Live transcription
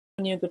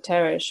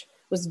Guterres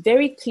was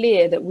very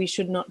clear that we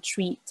should not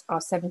treat our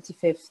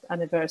 75th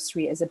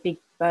anniversary as a big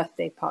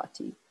birthday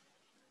party,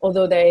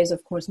 although there is,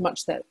 of course,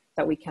 much that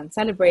we can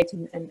celebrate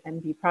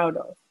and be proud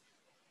of.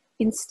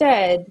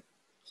 Instead,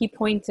 he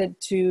pointed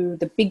to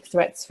the big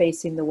threats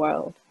facing the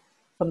world,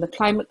 from the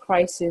climate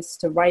crisis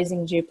to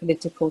rising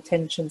geopolitical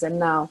tensions and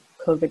now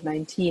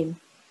COVID-19,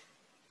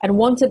 and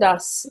wanted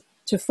us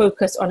to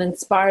focus on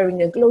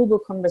inspiring a global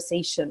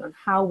conversation on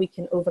how we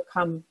can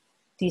overcome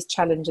these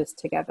challenges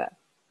together.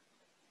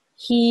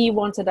 He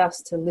wanted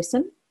us to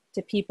listen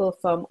to people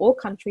from all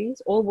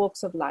countries, all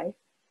walks of life,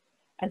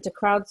 and to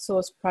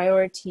crowdsource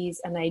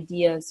priorities and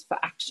ideas for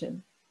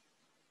action.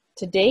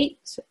 To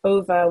date,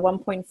 over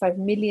 1.5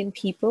 million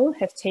people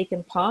have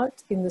taken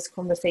part in this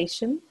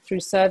conversation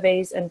through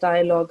surveys and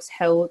dialogues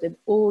held in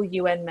all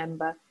UN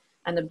member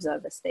and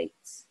observer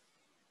states.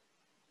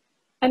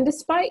 And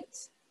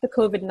despite the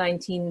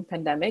COVID-19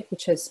 pandemic,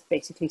 which has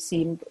basically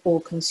seemed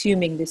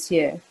all-consuming this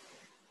year,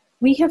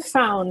 we have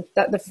found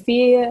that the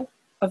fear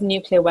of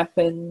nuclear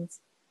weapons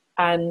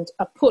and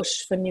a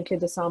push for nuclear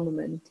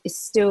disarmament is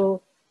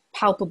still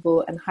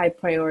palpable and high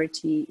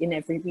priority in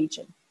every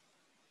region.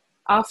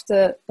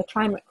 After the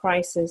climate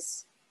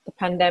crisis, the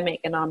pandemic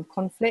and armed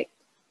conflict,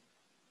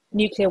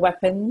 nuclear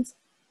weapons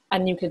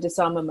and nuclear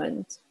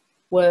disarmament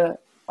were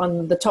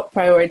on the top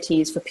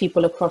priorities for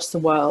people across the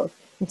world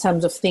in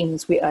terms of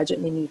things we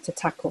urgently need to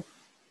tackle.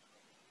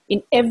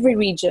 In every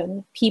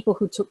region, people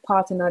who took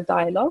part in our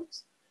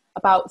dialogues,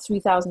 about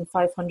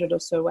 3,500 or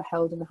so were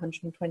held in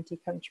 120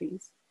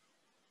 countries.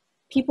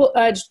 People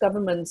urged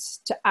governments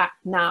to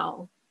act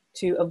now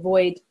to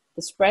avoid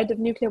the spread of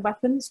nuclear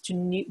weapons,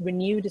 to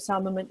renew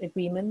disarmament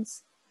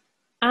agreements,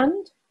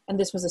 and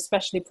this was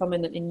especially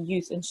prominent in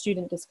youth and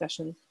student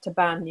discussions, to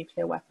ban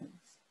nuclear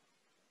weapons.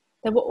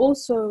 There were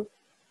also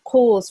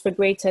calls for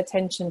greater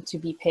attention to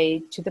be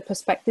paid to the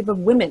perspective of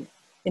women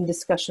in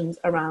discussions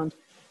around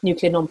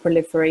nuclear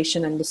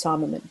non-proliferation and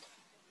disarmament.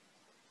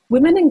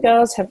 Women and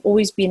girls have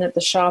always been at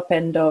the sharp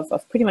end of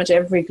pretty much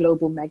every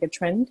global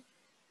megatrend.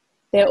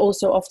 They're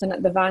also often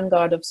at the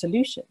vanguard of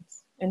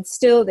solutions, and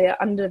still they are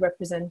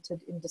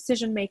underrepresented in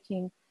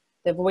decision-making,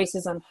 their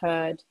voices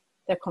unheard,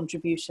 their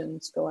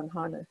contributions go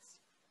unharnessed.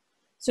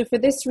 So for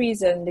this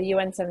reason, the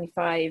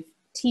UN75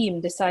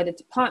 team decided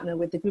to partner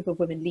with the group of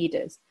women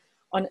leaders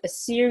on a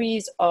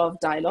series of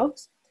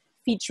dialogues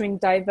featuring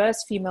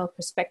diverse female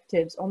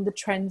perspectives on the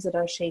trends that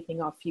are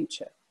shaping our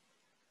future.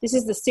 This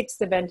is the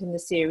 6th event in the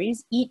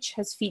series. Each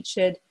has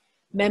featured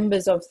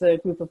members of the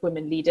group of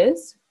women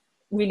leaders,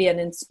 really an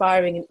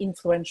inspiring and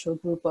influential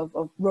group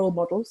of role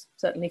models,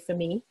 certainly for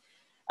me,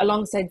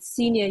 alongside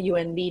senior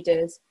UN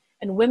leaders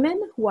and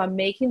women who are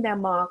making their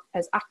mark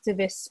as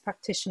activists,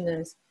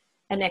 practitioners,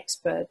 and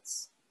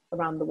experts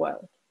around the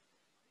world.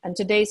 And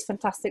today's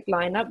fantastic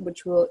lineup,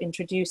 which we'll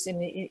introduce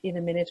in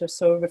a minute or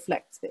so,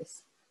 reflects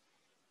this.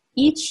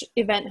 Each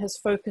event has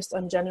focused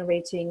on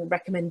generating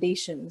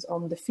recommendations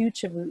on the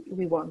future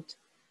we want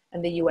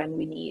and the UN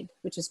we need,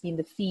 which has been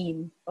the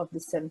theme of the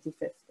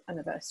 75th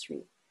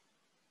anniversary.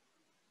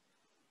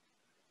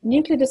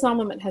 Nuclear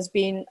disarmament has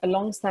been a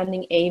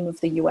long-standing aim of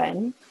the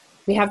UN.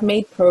 We have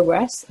made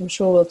progress, I'm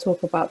sure we'll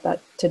talk about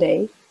that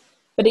today,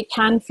 but it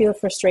can feel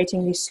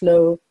frustratingly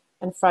slow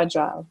and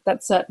fragile.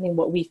 That's certainly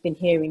what we've been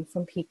hearing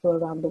from people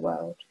around the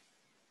world.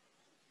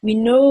 We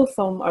know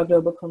from our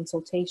global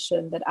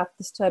consultation that at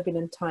this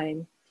turbulent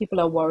time, people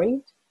are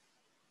worried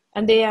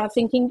and they are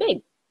thinking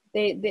big.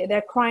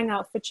 They're crying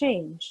out for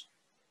change.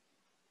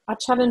 Our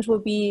challenge will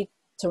be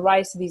to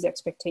rise to these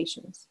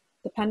expectations.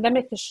 The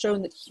pandemic has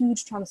shown that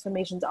huge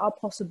transformations are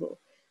possible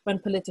when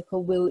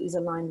political will is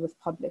aligned with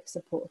public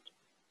support.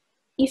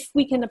 If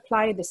we can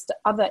apply this to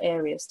other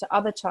areas, to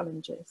other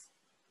challenges,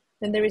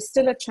 then there is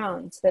still a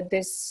chance that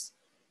this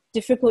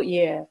difficult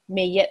year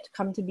may yet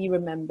come to be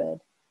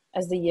remembered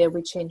as the year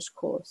we changed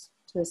course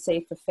to a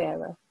safer,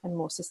 fairer, and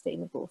more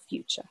sustainable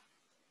future.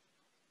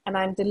 And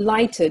I'm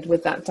delighted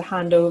with that to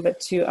hand over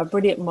to our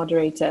brilliant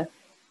moderator,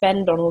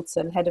 Ben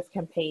Donaldson, Head of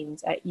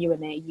Campaigns at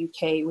UNA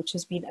UK, which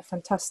has been a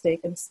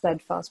fantastic and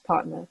steadfast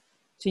partner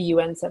to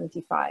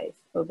UN75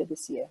 over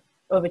this year.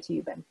 Over to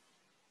you, Ben.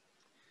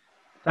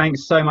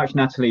 Thanks so much,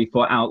 Natalie,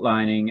 for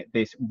outlining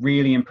this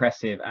really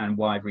impressive and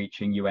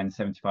wide-reaching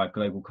UN75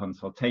 global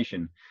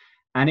consultation.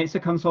 And it's a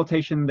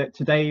consultation that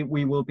today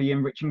we will be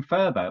enriching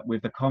further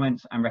with the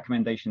comments and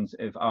recommendations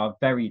of our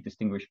very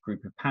distinguished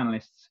group of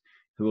panelists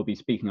who will be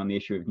speaking on the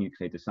issue of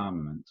nuclear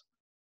disarmament.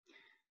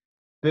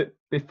 But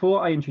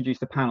before I introduce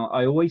the panel,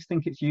 I always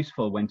think it's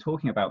useful when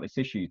talking about this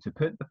issue to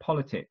put the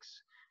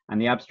politics and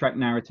the abstract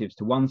narratives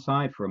to one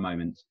side for a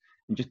moment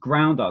and just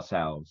ground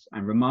ourselves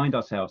and remind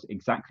ourselves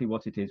exactly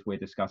what it is we're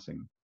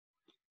discussing.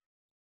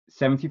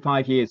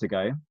 75 years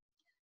ago,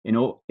 in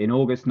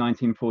August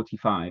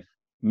 1945,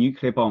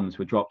 nuclear bombs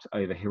were dropped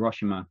over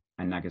Hiroshima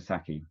and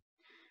Nagasaki.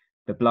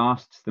 The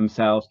blasts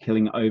themselves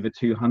killing over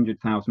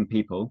 200,000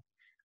 people,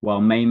 while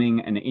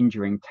maiming and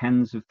injuring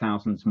tens of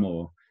thousands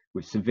more,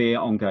 with severe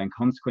ongoing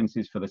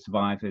consequences for the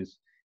survivors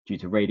due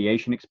to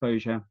radiation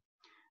exposure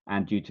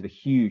and due to the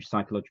huge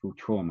psychological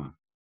trauma.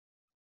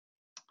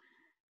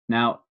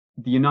 Now,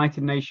 the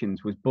United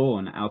Nations was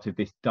born out of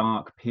this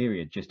dark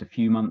period just a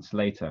few months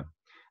later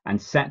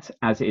and set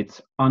as its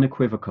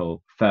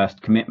unequivocal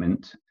first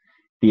commitment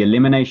the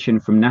elimination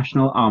from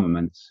national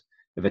armaments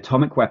of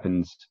atomic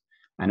weapons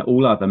and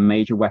all other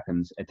major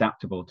weapons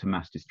adaptable to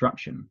mass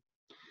destruction.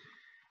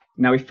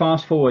 Now we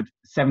fast forward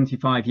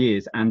 75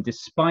 years, and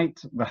despite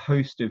the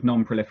host of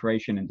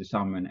non-proliferation and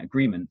disarmament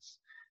agreements,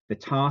 the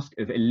task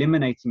of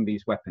eliminating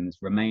these weapons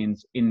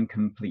remains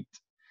incomplete.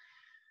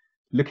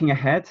 Looking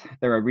ahead,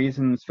 there are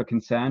reasons for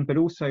concern, but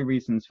also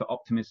reasons for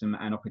optimism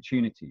and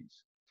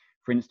opportunities.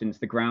 For instance,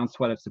 the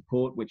groundswell of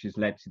support, which has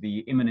led to the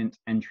imminent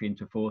entry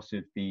into force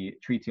of the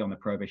Treaty on the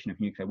Prohibition of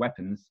Nuclear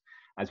Weapons,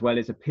 as well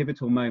as a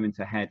pivotal moment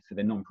ahead for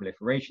the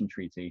Non-Proliferation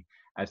Treaty,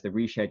 as the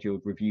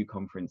rescheduled review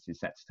conference is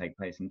set to take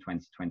place in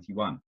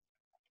 2021.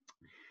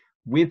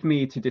 With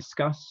me to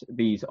discuss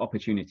these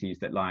opportunities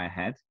that lie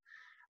ahead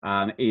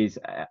is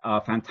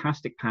our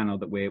fantastic panel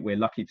that we're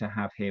lucky to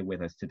have here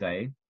with us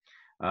today.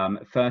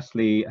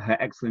 Firstly, Her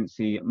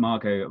Excellency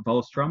Margot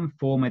Wallström,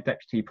 former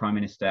Deputy Prime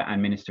Minister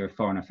and Minister of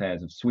Foreign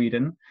Affairs of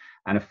Sweden,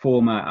 and a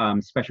former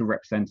Special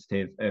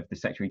Representative of the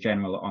Secretary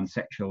General on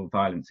Sexual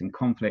Violence and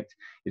Conflict,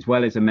 as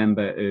well as a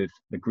member of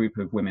the Group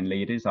of Women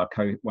Leaders,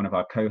 one of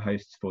our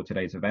co-hosts for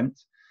today's event,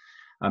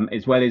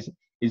 as well as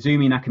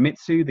Izumi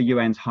Nakamitsu, the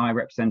UN's High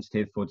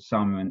Representative for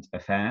Disarmament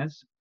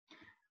Affairs.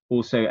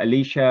 Also,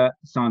 Alicia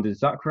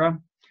Sanders-Zuckra,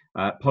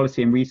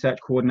 Policy and Research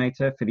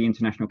Coordinator for the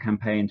International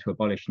Campaign to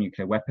Abolish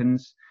Nuclear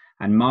Weapons,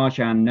 and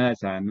Marjan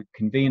Nurzan,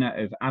 Convener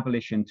of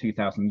Abolition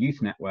 2000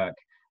 Youth Network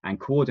and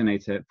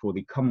Coordinator for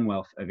the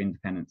Commonwealth of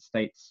Independent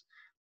States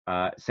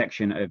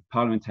section of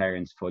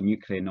Parliamentarians for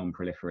Nuclear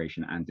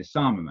Non-Proliferation and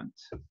Disarmament.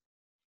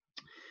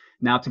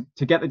 Now,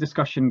 to get the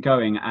discussion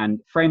going and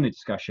frame the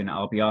discussion,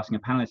 I'll be asking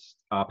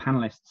our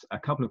panelists a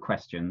couple of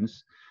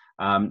questions.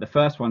 The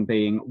first one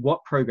being,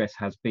 what progress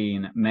has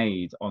been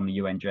made on the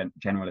UN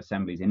General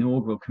Assembly's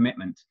inaugural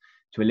commitment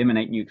to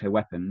eliminate nuclear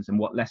weapons, and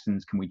what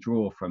lessons can we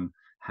draw from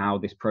how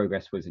this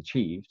progress was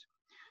achieved?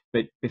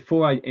 But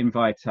before I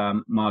invite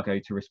Margot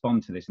to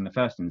respond to this in the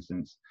first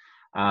instance,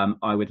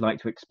 I would like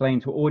to explain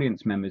to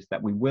audience members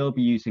that we will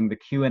be using the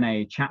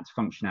Q&A chat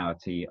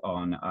functionality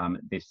on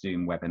this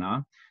Zoom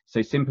webinar.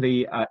 So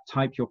simply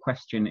type your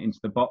question into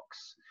the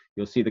box.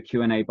 You'll see the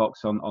Q&A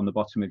box on the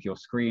bottom of your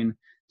screen.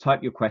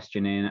 Type your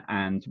question in,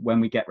 and when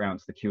we get round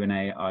to the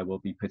Q&A, I will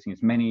be putting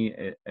as many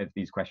of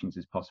these questions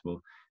as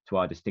possible to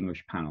our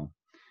distinguished panel.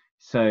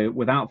 So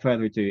without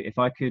further ado, if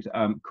I could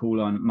call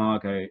on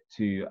Margot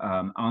to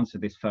answer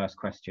this first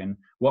question: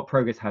 what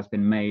progress has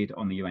been made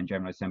on the UN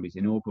General Assembly's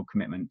inaugural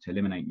commitment to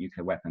eliminate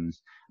nuclear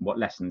weapons, and what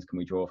lessons can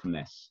we draw from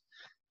this?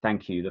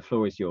 Thank you. The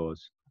floor is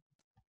yours.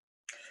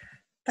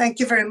 Thank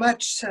you very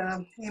much.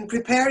 In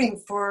preparing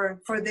for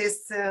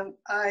this,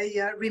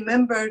 I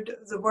remembered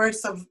the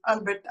words of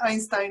Albert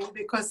Einstein,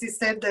 because he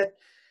said that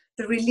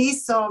the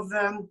release of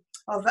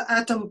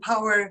atom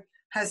power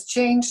has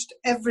changed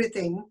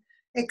everything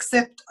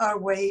except our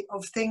way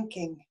of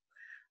thinking.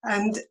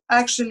 And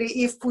actually,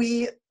 if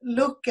we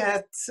look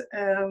at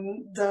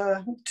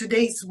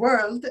today's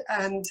world,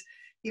 and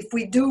if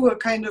we do a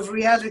kind of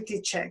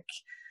reality check,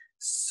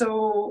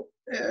 so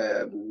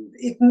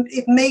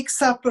it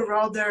makes up a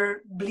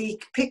rather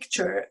bleak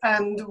picture,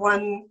 and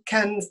one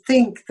can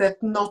think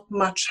that not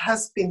much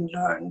has been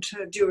learned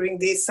during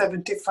these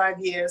 75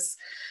 years.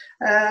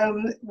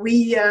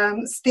 We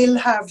still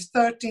have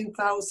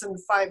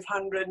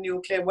 13,500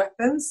 nuclear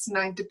weapons.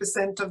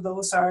 90% of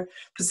those are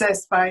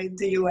possessed by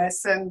the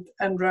US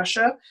and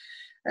Russia.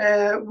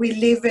 We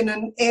live in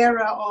an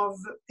era of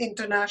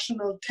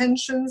international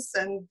tensions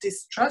and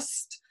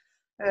distrust.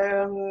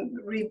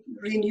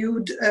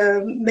 Renewed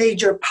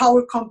major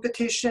power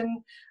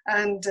competition,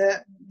 and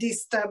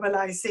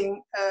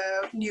destabilizing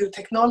new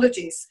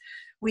technologies.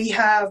 We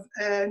have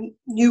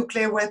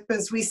nuclear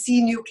weapons. We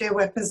see nuclear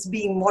weapons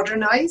being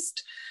modernized,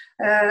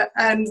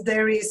 and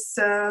there is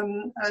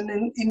an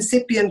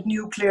incipient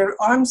nuclear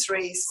arms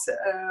race.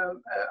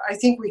 I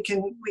think we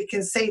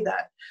can say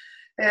that.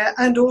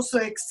 And also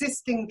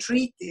existing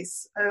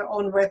treaties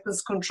on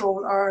weapons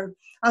control are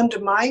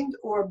undermined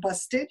or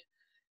busted.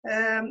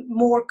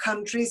 More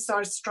countries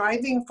are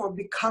striving for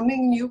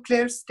becoming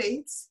nuclear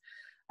states.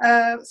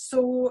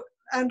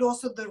 And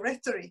also the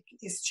rhetoric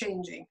is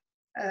changing.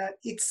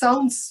 It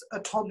sounds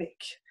atomic.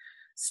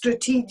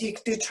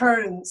 Strategic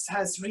deterrence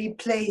has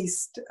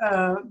replaced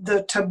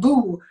the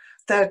taboo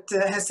that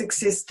has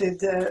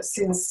existed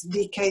since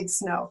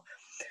decades now.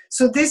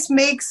 So this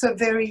makes a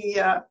very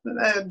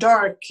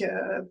dark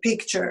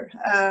picture,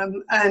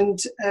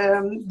 and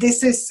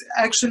this is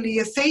actually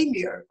a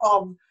failure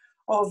of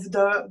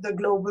the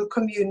global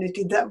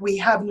community, that we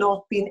have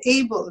not been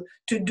able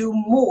to do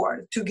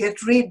more to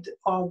get rid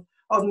of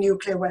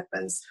nuclear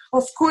weapons.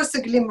 Of course,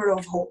 a glimmer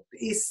of hope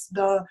is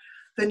the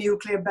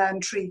nuclear ban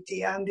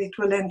treaty, and it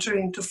will enter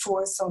into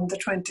force on the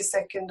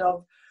 22nd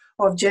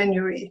of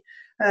January.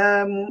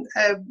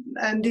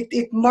 and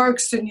it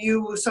marks a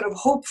new sort of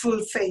hopeful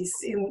phase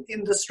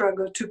in the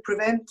struggle to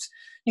prevent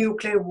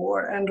nuclear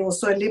war and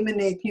also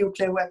eliminate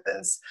nuclear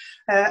weapons.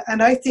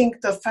 And I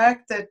think the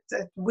fact that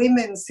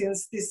women,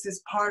 since this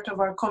is part of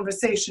our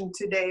conversation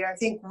today, I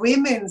think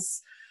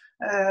women's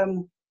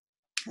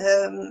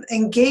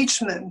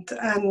engagement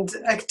and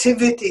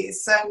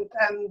activities,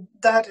 and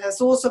that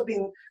has also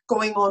been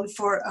going on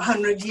for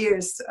 100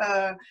 years,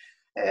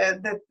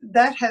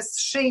 that has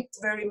shaped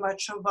very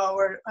much of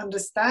our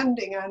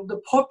understanding and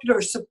the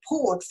popular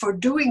support for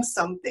doing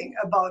something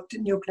about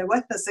nuclear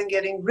weapons and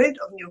getting rid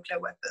of nuclear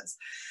weapons.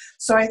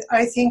 So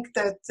I think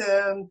that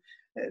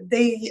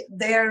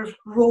their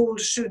role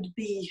should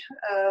be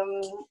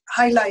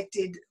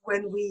highlighted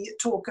when we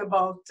talk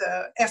about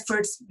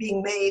efforts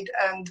being made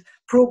and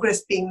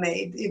progress being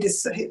made. It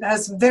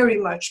has very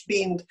much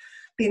been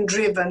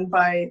driven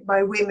by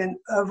women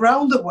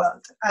around the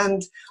world,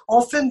 and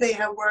often they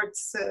have worked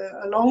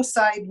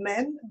alongside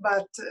men,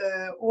 but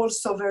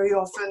also very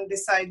often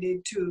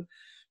decided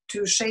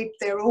to shape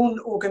their own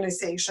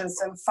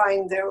organizations and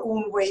find their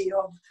own way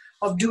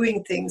of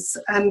doing things,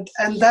 and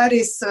that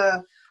is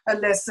a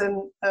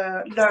lesson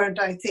learned,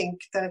 I think,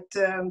 that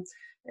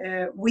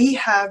we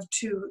have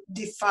to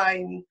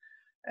define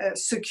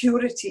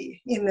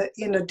security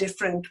in a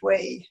different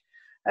way.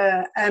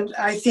 And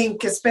I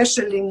think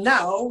especially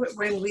now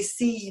when we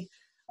see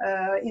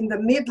in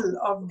the middle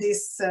of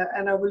this,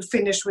 and I will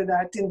finish with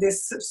that, in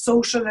this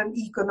social and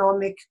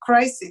economic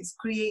crisis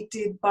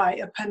created by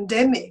a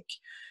pandemic,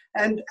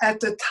 and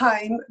at a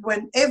time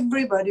when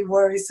everybody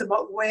worries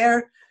about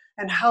where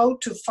and how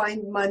to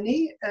find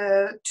money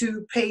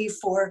to pay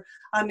for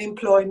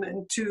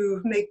unemployment, to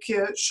make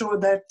sure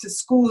that the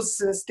schools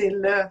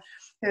still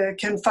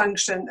can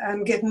function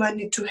and get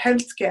money to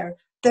healthcare.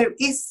 There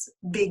is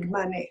big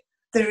money.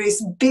 There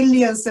is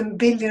billions and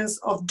billions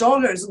of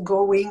dollars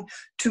going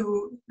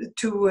to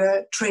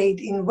trade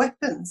in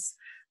weapons.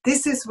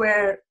 This is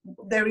where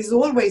there is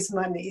always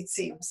money, it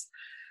seems.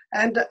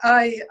 And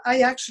I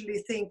actually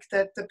think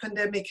that the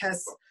pandemic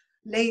has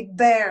laid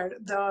bare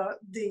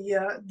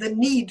the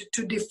need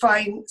to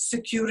define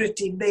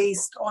security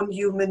based on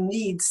human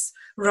needs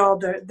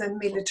rather than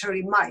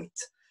military might.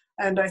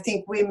 And I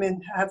think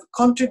women have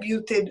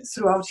contributed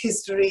throughout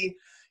history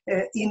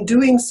in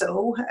doing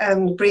so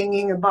and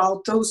bringing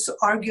about those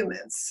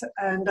arguments.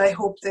 And I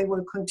hope they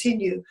will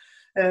continue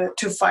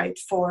to fight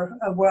for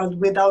a world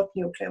without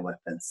nuclear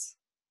weapons.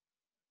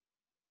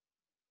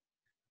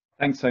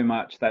 Thanks so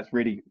much. That's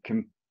really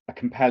a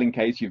compelling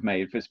case you've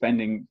made for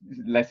spending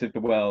less of the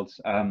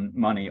world's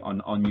money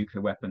on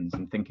nuclear weapons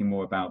and thinking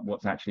more about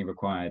what's actually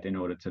required in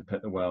order to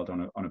put the world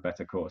on a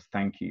better course.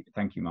 Thank you,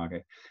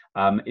 Margot.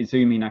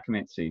 Izumi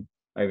Nakamitsu,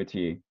 over to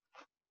you.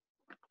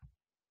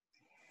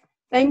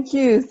 Thank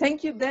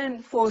you,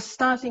 Dan, for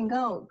starting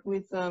out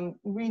with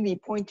really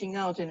pointing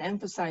out and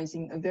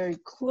emphasizing a very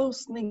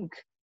close link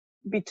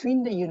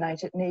between the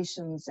United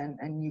Nations and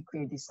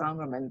nuclear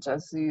disarmament.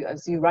 As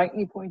you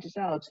rightly pointed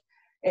out,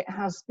 it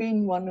has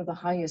been one of the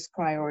highest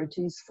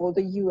priorities for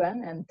the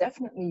UN and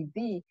definitely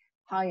the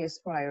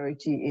highest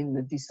priority in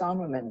the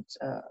disarmament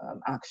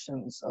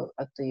actions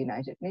at the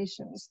United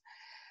Nations.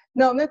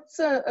 Now, let's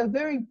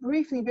very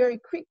briefly, very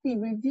quickly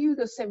review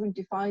the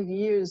 75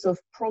 years of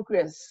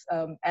progress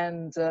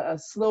and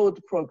slowed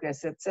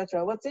progress,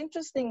 etc. What's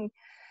interesting,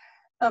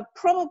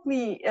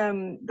 probably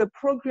the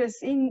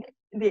progress in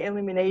the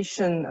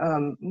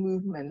elimination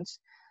movement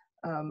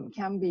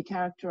can be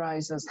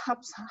characterized as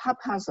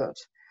haphazard.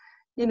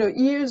 You know,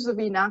 years of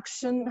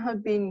inaction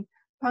have been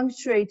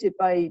punctuated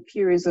by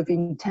periods of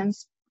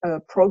intense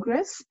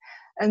progress,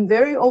 and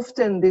very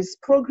often this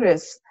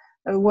progress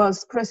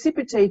was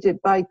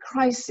precipitated by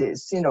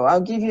crisis. You know,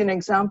 I'll give you an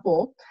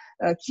example.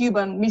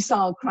 Cuban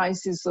Missile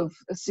Crisis of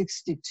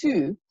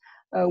 '62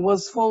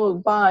 was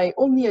followed by,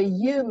 only a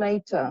year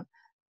later,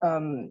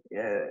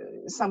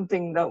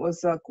 something that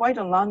was quite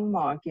a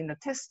landmark in the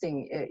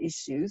testing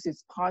issues.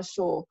 It's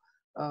partial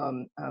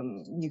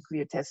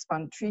nuclear test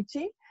ban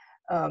treaty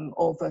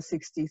of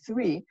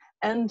 '63,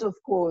 and of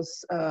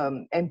course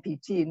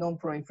NPT,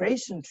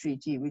 Non-Proliferation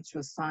Treaty, which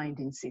was signed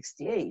in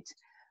 '68.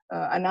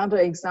 Another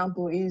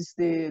example is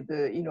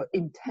the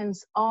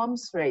intense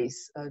arms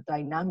race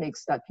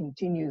dynamics that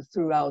continued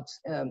throughout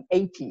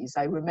 '80s.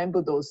 I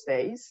remember those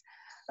days,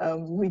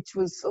 which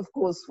was of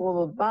course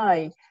followed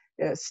by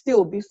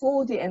still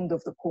before the end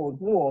of the Cold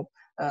War,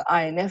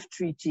 INF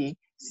Treaty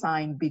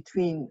signed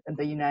between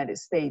the United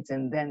States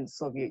and then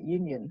Soviet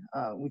Union,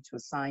 which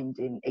was signed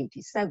in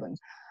 '87.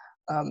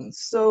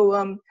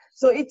 So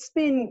it's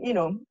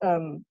been,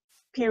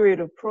 period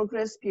of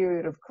progress,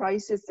 period of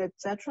crisis,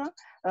 etc.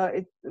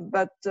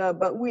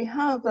 But we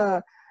have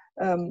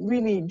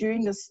really,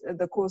 during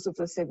the course of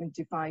the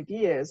 75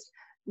 years,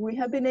 we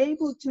have been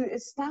able to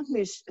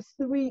establish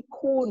 3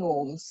 core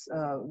norms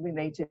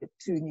related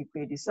to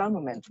nuclear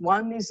disarmament.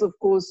 One is, of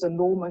course, a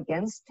norm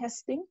against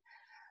testing,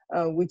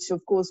 which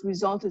of course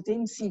resulted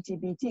in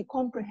CTBT,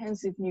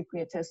 Comprehensive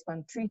Nuclear Test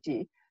Ban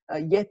Treaty,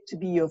 yet to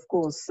be, of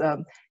course,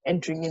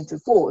 entering into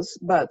force,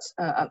 but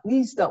at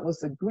least that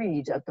was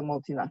agreed at the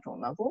multilateral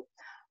level.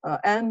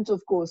 And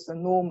of course, the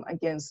norm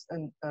against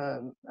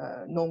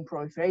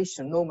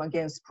non-proliferation, norm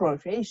against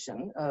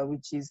proliferation,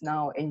 which is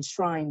now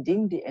enshrined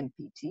in the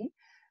NPT,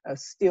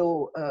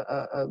 still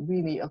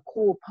really a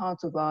core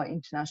part of our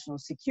international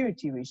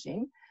security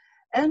regime.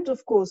 And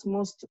of course,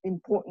 most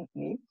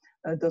importantly,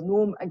 the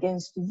norm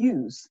against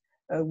use,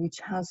 which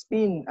has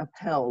been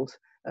upheld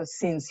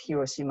since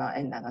Hiroshima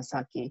and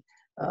Nagasaki,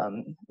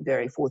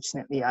 very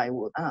fortunately, I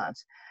will add.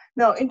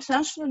 Now,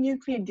 international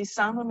nuclear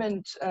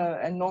disarmament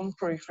and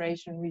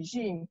non-proliferation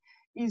regime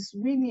is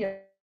really a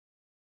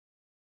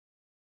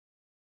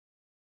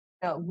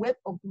web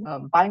of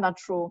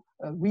bilateral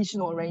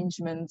regional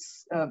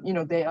arrangements. You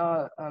know, there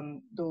are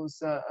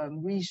those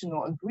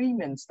regional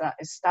agreements that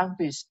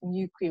establish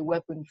nuclear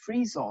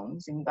weapon-free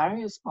zones in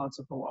various parts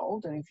of the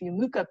world. And if you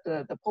look at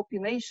the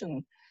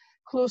population,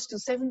 close to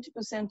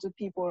 70% of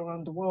people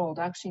around the world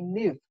actually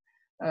live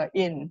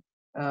in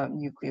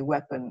nuclear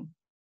weapon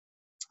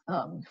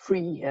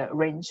free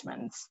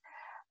arrangements.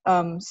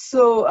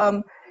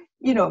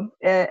 You know,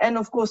 and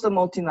of course the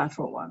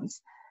multilateral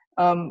ones.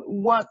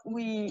 What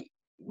we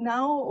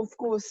now, of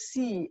course,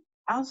 see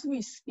as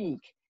we speak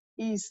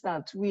is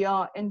that we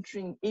are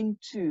entering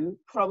into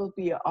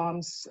probably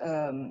arms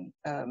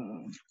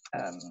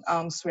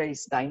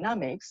race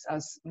dynamics,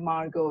 as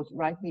Margot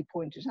rightly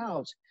pointed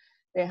out.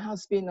 There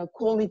has been a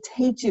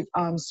qualitative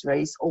arms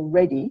race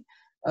already.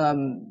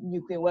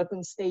 Nuclear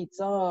weapon states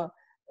are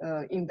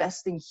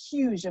investing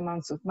huge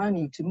amounts of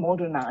money to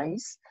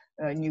modernize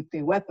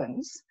nuclear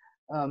weapons.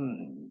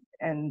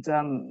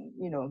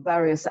 You know,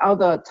 various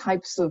other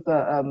types of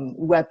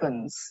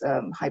weapons,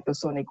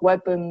 hypersonic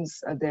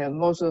weapons. There are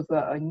lots of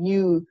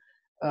new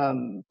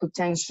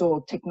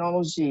potential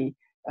technology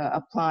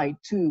applied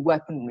to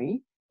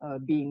weaponry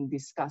being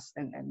discussed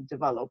and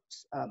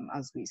developed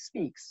as we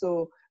speak.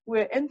 So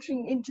we're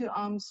entering into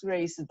arms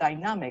race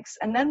dynamics.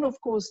 And then, of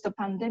course, the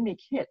pandemic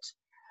hit.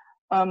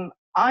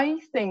 I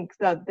think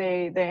that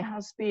there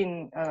has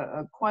been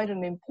quite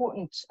an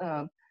important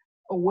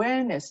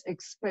awareness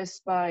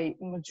expressed by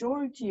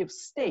majority of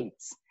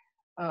states,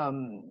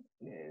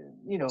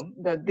 you know,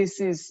 that this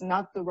is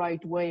not the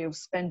right way of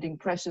spending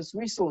precious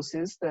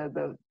resources.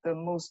 The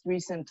most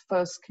recent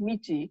first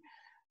committee,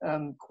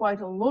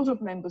 quite a lot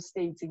of member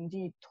states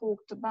indeed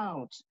talked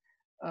about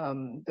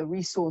the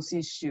resource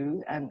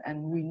issue,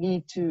 and we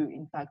need to,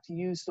 in fact,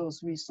 use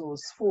those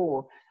resources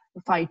for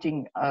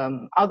fighting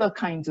other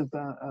kinds of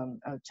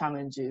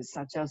challenges,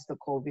 such as the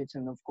COVID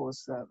and, of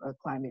course,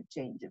 climate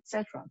change,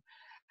 etc.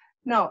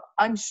 Now,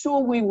 I'm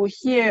sure we will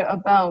hear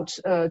about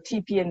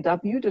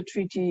TPNW, the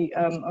Treaty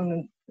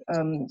on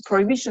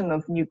Prohibition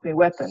of Nuclear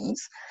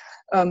Weapons.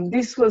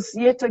 This was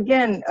yet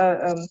again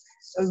a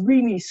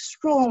really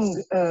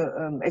strong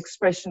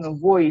expression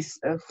of voice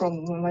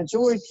from the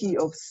majority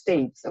of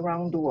states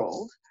around the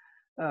world.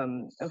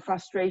 A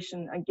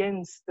frustration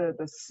against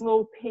the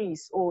slow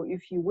pace, or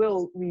if you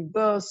will,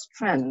 reverse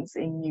trends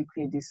in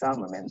nuclear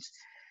disarmament.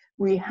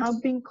 We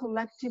have been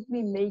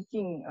collectively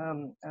making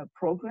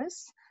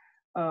progress.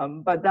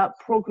 But that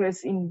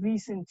progress in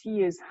recent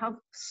years have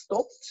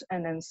stopped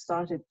and then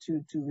started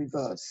to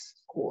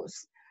reverse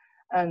course.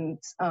 And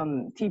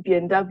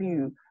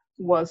TPNW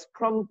was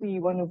probably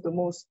one of the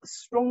most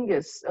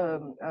strongest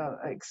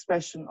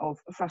expression of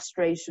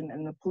frustration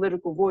and the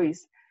political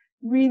voice,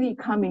 really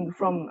coming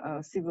from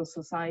civil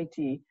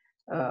society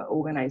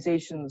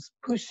organizations,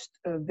 pushed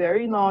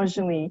very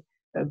largely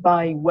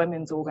by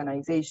women's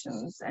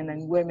organizations, and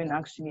then women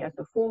actually at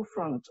the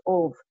forefront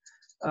of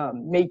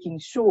making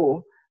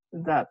sure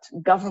that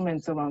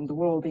governments around the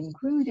world,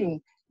 including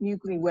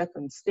nuclear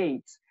weapon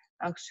states,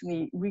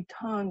 actually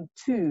return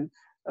to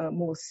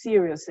more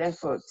serious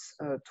efforts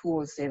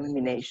towards the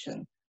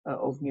elimination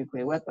of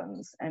nuclear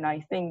weapons. And I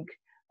think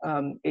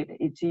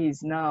it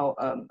is now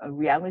a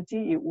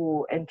reality. It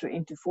will enter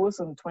into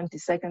force on the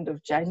 22nd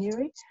of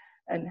January.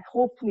 And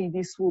hopefully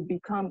this will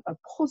become a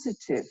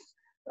positive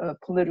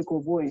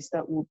political voice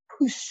that will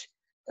push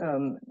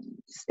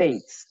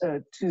states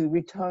to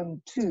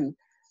return to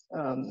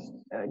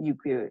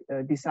nuclear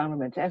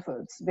disarmament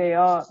efforts. There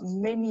are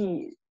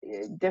many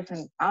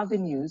different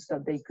avenues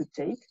that they could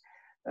take.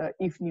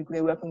 If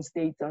nuclear weapon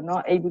states are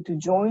not able to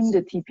join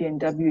the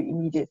TPNW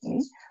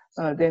immediately,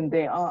 then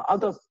there are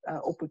other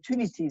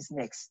opportunities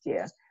next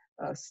year,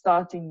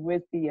 starting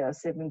with the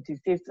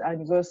 75th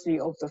anniversary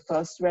of the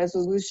first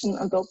resolution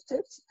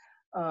adopted.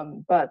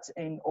 But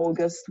in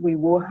August, we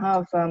will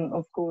have,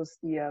 of course,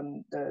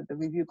 the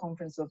review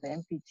conference of the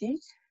NPT,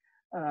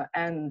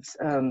 and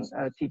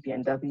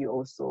TPNW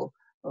also,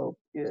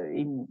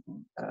 in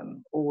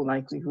all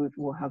likelihood,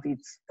 will have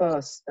its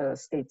first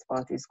states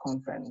parties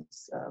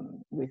conference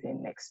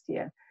within next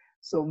year.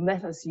 So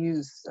let us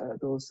use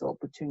those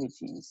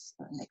opportunities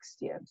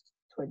next year,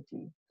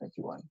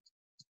 2021.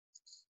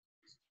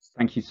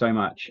 Thank you so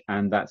much.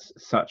 And that's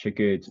such a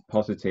good,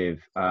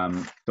 positive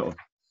sort of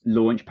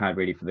launch pad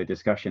really for the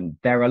discussion.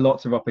 There are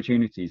lots of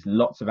opportunities,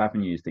 lots of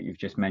avenues that you've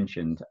just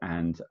mentioned,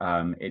 and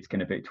it's going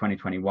to be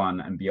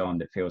 2021 and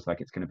beyond. It feels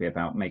like it's going to be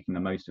about making the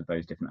most of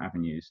those different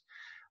avenues.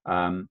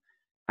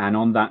 And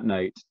on that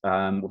note,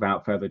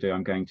 without further ado,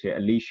 I'm going to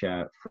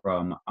Alicia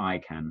from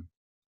ICANN.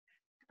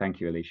 Thank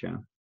you,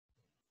 Alicia.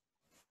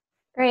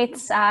 Great.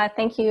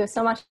 Thank you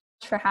so much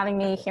for having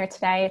me here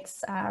today.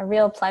 It's a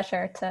real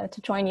pleasure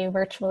to join you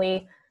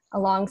virtually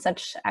along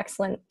such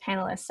excellent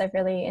panelists. I've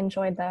really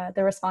enjoyed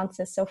the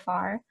responses so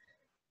far.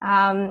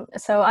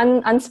 So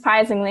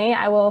unsurprisingly,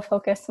 I will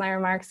focus my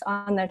remarks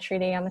on the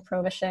Treaty on the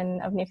Prohibition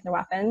of Nuclear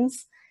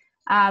Weapons,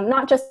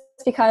 not just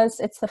because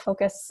it's the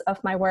focus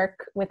of my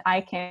work with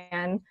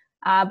ICANN,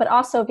 but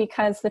also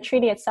because the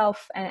treaty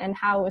itself and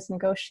how it was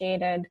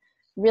negotiated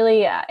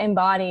really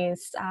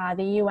embodies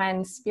the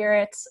UN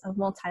spirit of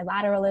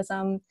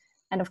multilateralism,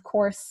 and of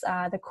course,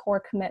 the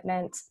core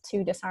commitment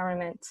to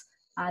disarmament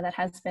that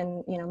has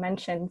been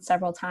mentioned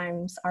several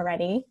times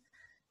already.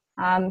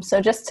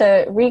 So just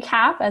to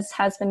recap, as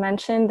has been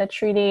mentioned, the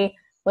treaty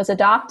was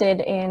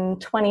adopted in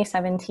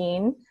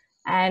 2017,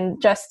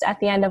 and just at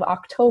the end of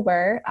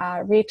October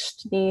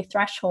reached the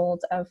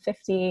threshold of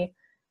 50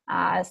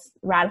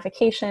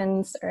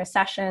 ratifications or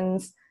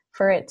accessions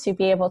for it to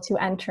be able to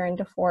enter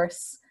into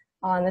force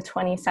on the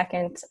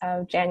 22nd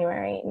of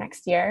January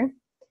next year.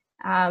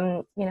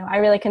 I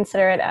really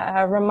consider it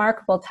a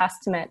remarkable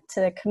testament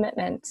to the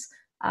commitment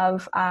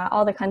of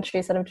all the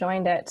countries that have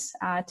joined it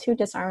to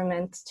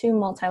disarmament, to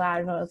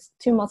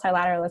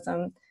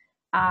multilateralism,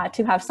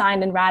 to have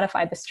signed and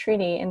ratified this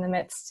treaty in the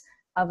midst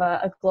of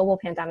a global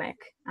pandemic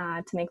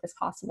to make this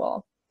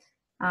possible.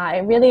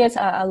 It really is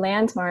a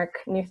landmark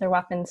nuclear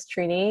weapons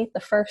treaty, the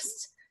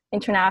first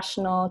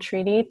international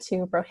treaty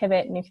to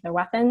prohibit nuclear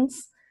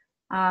weapons,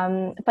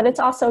 but it's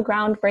also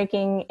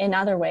groundbreaking in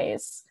other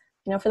ways.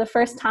 For the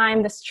first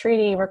time, this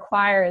treaty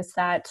requires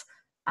that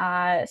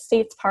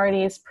states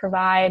parties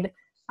provide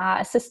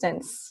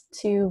assistance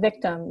to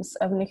victims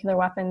of nuclear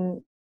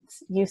weapons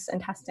use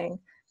and testing,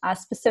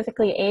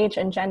 specifically age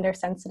and gender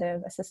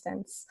sensitive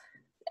assistance.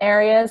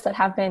 Areas that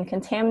have been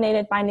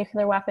contaminated by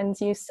nuclear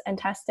weapons use and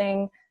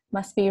testing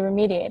must be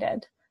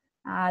remediated.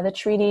 The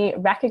treaty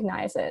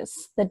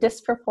recognizes the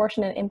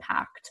disproportionate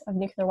impact of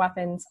nuclear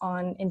weapons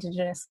on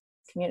indigenous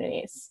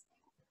communities.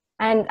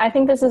 And I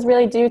think this is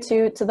really due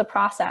to the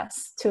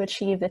process to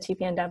achieve the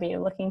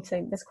TPNW, looking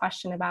to this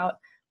question about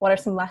what are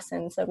some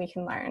lessons that we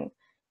can learn.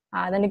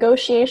 The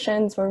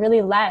negotiations were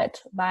really led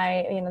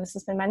by, this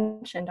has been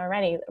mentioned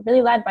already,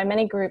 really led by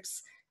many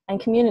groups and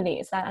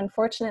communities that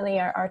unfortunately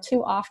are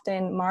too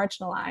often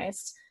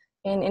marginalized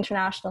in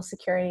international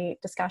security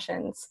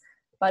discussions,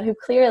 but who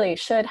clearly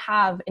should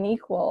have an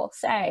equal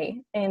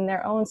say in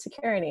their own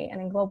security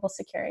and in global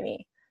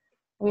security.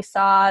 We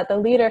saw the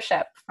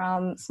leadership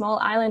from small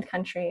island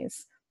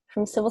countries,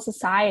 from civil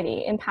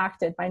society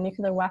impacted by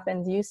nuclear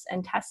weapons use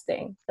and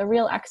testing, the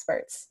real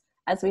experts,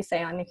 as we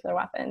say, on nuclear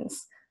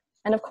weapons.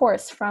 And of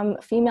course, from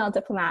female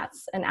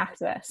diplomats and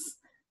activists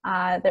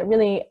that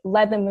really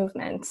led the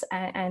movement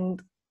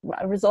and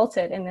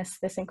resulted in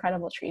this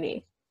incredible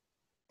treaty.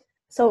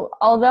 So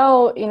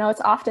although,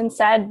 it's often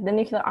said the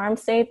nuclear armed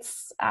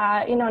states,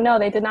 no,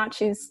 they did not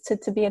choose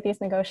to be at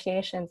these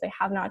negotiations. They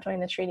have not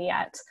joined the treaty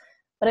yet.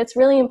 But it's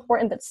really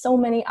important that so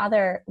many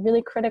other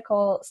really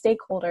critical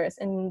stakeholders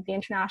in the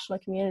international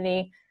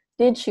community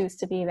did choose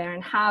to be there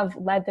and have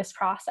led this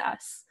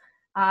process.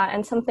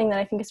 And something that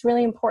I think is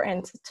really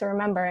important to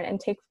remember and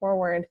take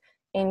forward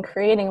in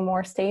creating a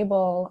more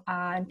stable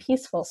and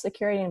peaceful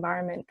security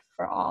environment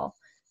for all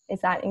is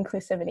that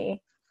inclusivity.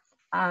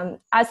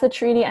 As the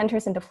treaty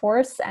enters into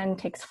force and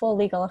takes full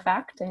legal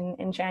effect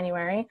in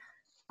January,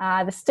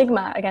 the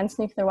stigma against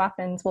nuclear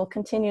weapons will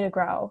continue to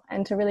grow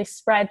and to really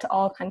spread to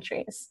all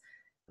countries.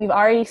 We've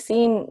already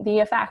seen the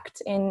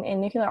effect in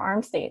nuclear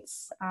armed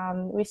states.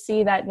 We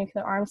see that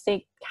nuclear armed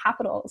state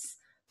capitals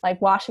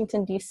like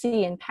Washington,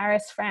 D.C. and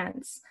Paris,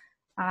 France,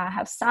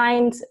 have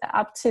signed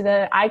up to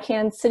the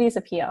ICANN Cities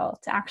Appeal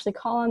to actually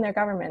call on their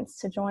governments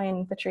to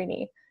join the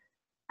treaty.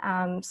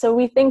 So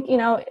we think,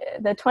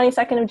 the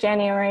 22nd of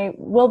January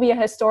will be a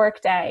historic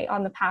day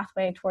on the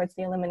pathway towards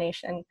the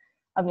elimination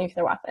of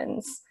nuclear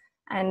weapons.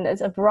 And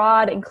as a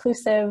broad,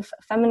 inclusive,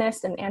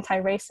 feminist and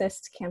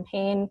anti-racist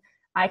campaign,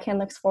 ICANN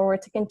looks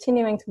forward to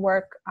continuing to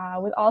work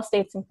with all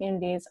states and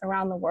communities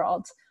around the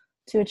world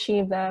to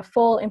achieve the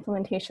full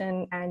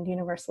implementation and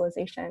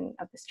universalization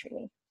of this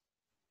treaty.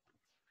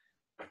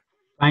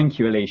 Thank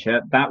you,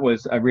 Alicia. That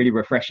was a really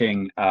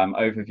refreshing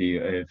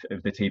overview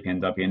of the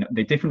TPNW and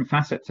the different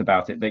facets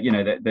about it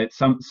that, that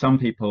some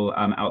people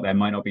out there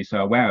might not be so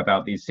aware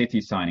about these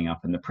cities signing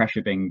up and the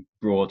pressure being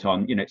brought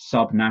on,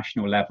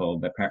 sub-national level,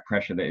 the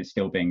pressure that is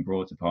still being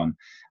brought upon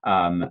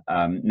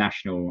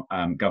national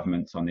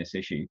governments on this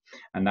issue.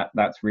 And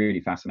that's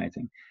really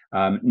fascinating.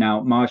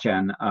 Now,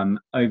 Marjan,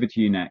 over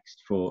to you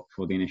next for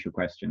the initial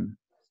question.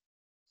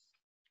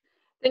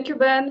 Thank you,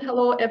 Ben.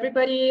 Hello,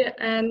 everybody.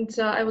 And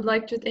I would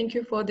like to thank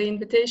you for the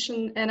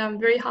invitation. And I'm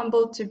very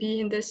humbled to be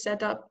in this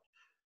setup,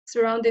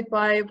 surrounded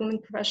by women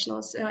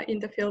professionals in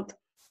the field.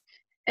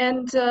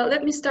 And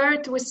let me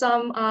start with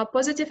some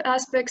positive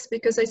aspects,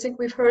 because I think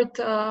we've heard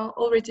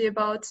already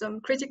about some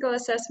critical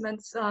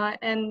assessments.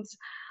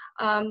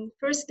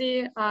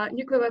 Firstly,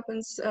 nuclear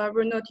weapons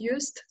were not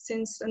used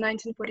since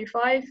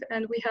 1945,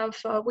 and we have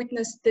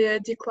witnessed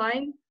the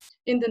decline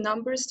in the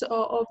numbers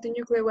of the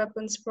nuclear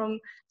weapons from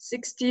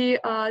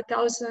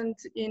 60,000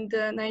 in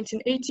the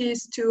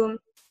 1980s to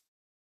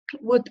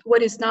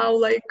what is now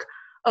like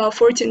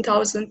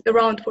 14,000,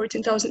 around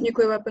 14,000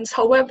 nuclear weapons.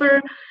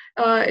 However,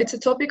 it's a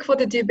topic for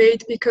the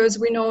debate, because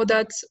we know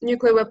that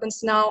nuclear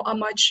weapons now are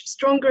much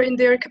stronger in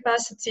their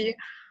capacity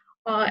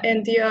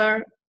and they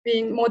are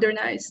being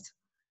modernized.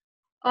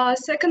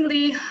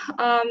 Secondly,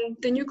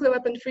 the nuclear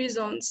weapon-free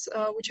zones,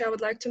 which I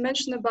would like to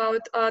mention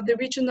about, the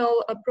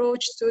regional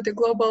approach to the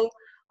global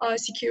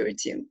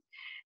security.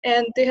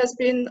 And there has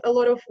been a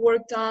lot of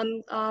work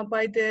done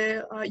by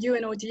the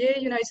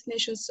UNODA, United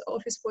Nations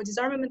Office for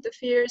Disarmament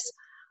Affairs,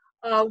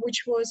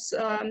 which was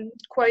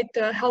quite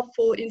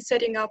helpful in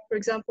setting up, for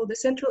example, the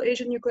Central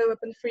Asian Nuclear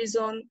Weapon-Free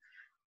Zone.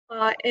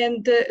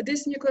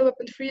 These nuclear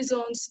weapon-free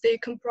zones, they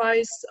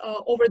comprise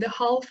over the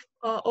half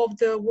of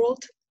the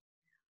world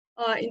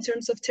in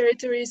terms of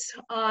territories,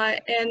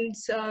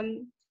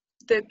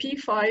 the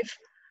P5,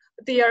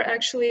 they are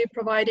actually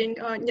providing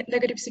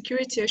negative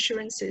security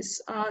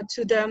assurances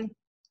to the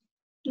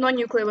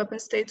non-nuclear weapon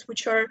states,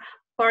 which are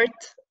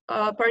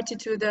party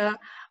to the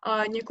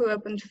nuclear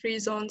weapon-free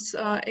zones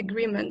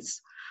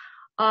agreements.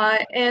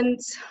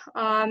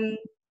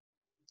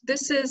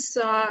 This is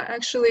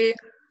actually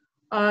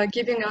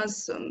giving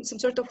us some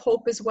sort of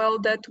hope as well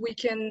that we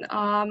can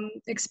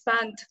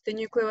expand the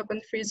nuclear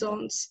weapon-free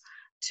zones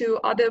to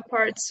other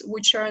parts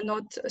which are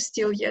not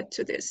still yet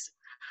to this.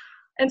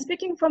 And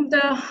speaking from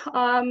the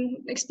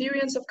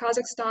experience of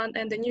Kazakhstan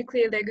and the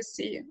nuclear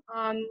legacy,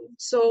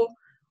 so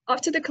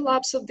after the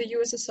collapse of the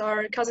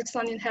USSR,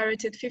 Kazakhstan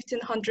inherited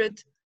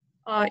 1,500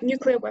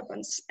 nuclear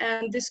weapons,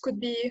 and this could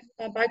be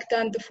back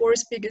then the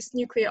fourth biggest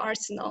nuclear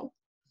arsenal.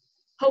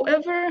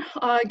 However,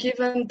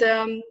 given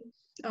the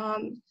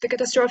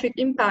catastrophic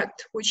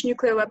impact which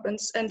nuclear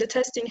weapons and the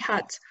testing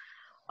had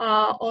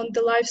on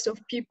the lives of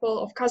people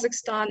of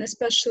Kazakhstan,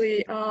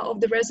 especially of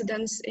the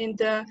residents in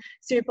the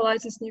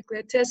Semipalatinsk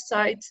nuclear test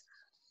site,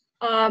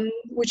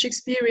 which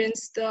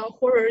experienced the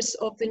horrors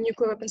of the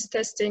nuclear weapons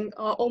testing.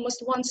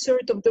 Almost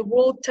 1/3 of the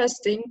world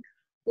testing,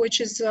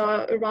 which is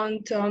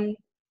around,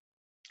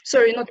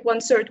 sorry, not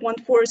 1/3,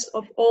 1/4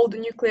 of all the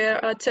nuclear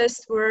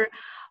tests were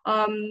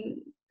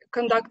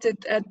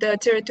conducted at the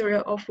territory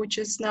of which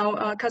is now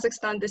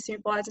Kazakhstan, the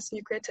Semipalatinsk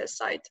nuclear test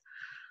site.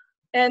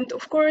 And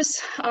of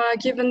course,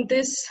 given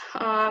this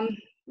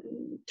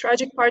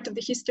tragic part of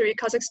the history,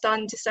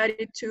 Kazakhstan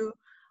decided to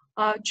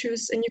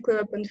choose a nuclear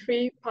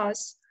weapon-free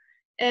path.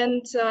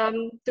 And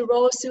the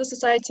role of civil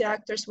society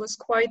actors was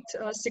quite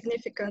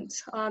significant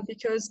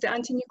because the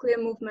anti-nuclear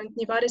movement,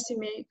 Nevada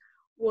CMA,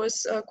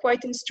 was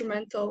quite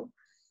instrumental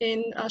in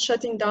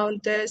shutting down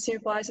the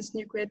Semipalatinsk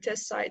nuclear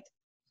test site.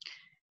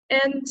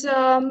 And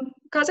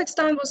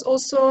Kazakhstan was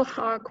also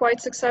quite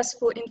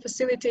successful in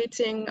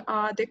facilitating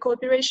the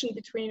cooperation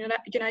between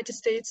United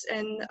States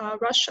and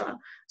Russia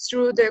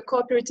through the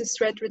Cooperative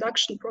Threat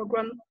Reduction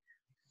Program,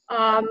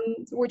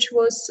 which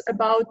was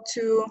about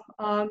to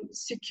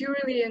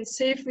securely and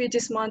safely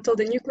dismantle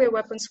the nuclear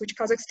weapons which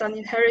Kazakhstan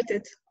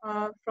inherited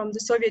from the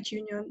Soviet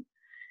Union.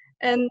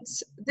 And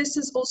this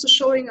is also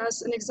showing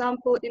us an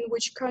example in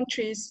which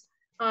countries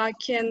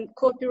can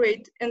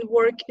cooperate and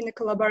work in a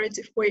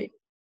collaborative way.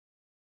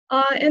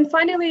 And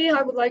finally,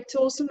 I would like to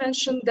also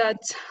mention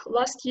that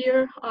last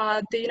year,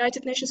 the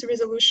United Nations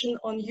resolution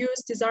on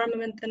youth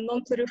disarmament and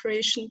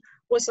non-proliferation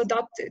was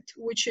adopted,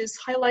 which is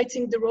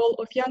highlighting the role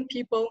of young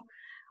people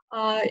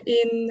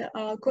in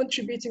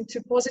contributing to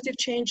positive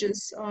changes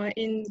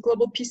in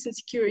global peace and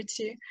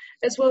security,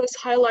 as well as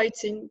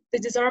highlighting the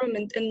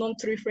disarmament and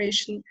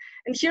non-proliferation.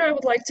 And here I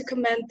would like to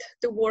commend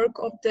the work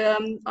of the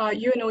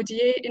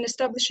UNODA in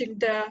establishing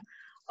the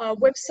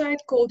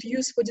website called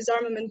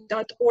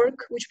youthfordisarmament.org,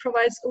 which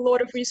provides a lot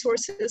of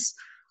resources,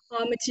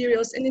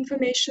 materials, and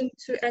information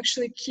to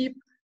actually keep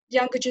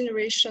younger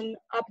generation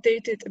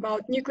updated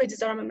about nuclear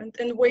disarmament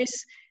and ways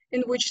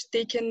in which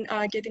they can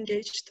get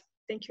engaged.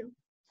 Thank you.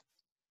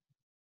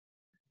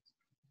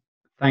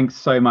 Thanks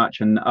so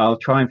much, and I'll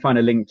try and find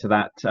a link to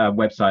that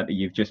website that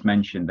you've just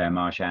mentioned there,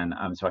 Marjan,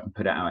 so I can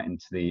put it out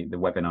into the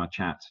webinar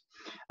chat.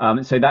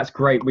 So that's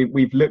great.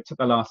 We've looked at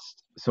the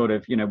last sort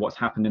of, what's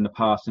happened in the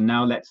past, and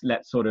now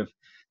let's sort of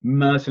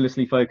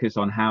mercilessly focus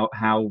on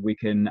how we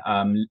can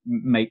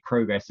make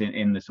progress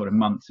in the sort of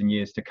months and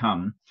years to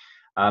come.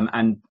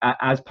 And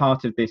as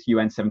part of this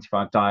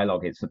UN75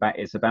 dialogue,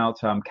 it's about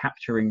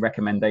capturing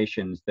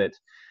recommendations that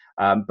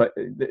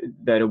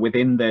that are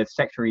within the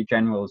Secretary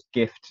General's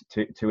gift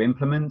to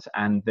implement,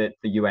 and that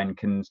the UN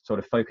can sort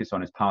of focus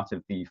on as part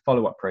of the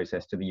follow-up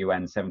process to the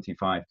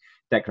UN75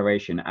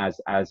 declaration, as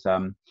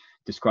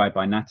described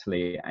by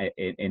Natalie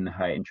in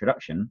her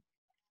introduction.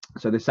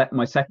 So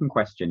my second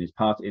question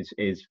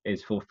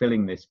is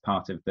fulfilling this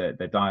part of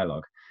the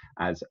dialogue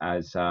as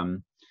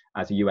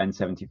as a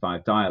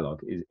UN75 dialogue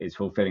is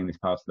fulfilling this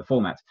part of the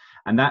format.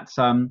 And that's,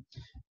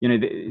 you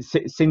know,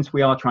 since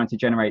we are trying to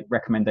generate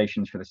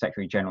recommendations for the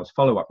Secretary General's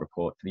follow-up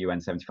report for the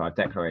UN75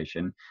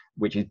 declaration,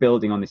 which is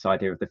building on this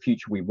idea of the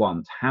future we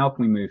want, how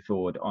can we move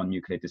forward on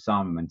nuclear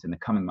disarmament in the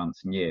coming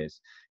months and years,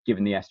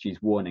 given the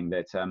SG's warning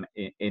that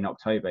in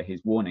October,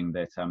 his warning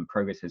that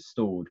progress has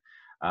stalled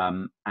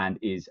and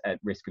is at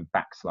risk of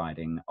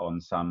backsliding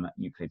on some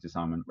nuclear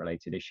disarmament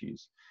related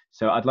issues.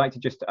 So I'd like to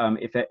just,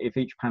 if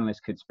each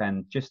panelist could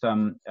spend just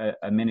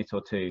a minute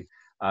or two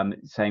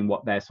saying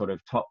what their sort of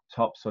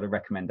top sort of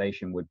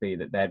recommendation would be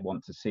that they'd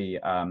want to see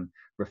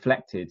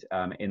reflected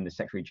in the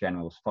Secretary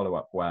General's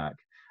follow-up work.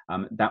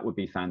 That would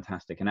be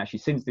fantastic. And actually,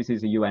 since this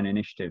is a UN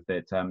initiative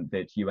that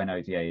that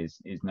UNODA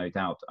is no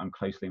doubt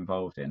closely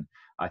involved in,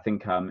 I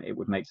think it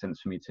would make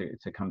sense for me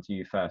to come to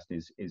you first,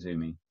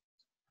 Izumi.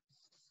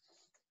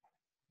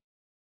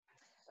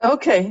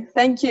 Okay,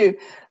 thank you.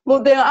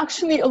 Well, there are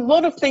actually a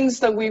lot of things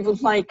that we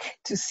would like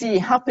to see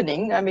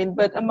happening. I mean,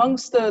 but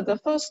amongst the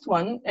first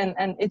one,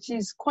 and it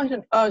is quite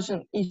an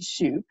urgent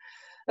issue,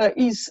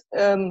 is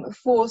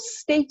for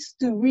states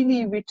to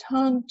really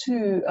return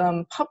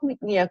to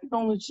publicly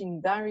acknowledging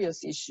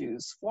various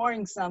issues. For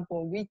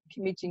example,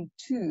 recommitting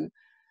to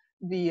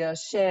the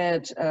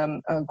shared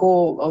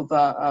goal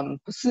of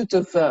pursuit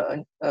of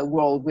a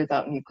world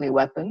without nuclear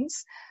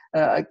weapons.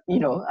 You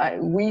know,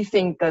 we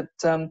think that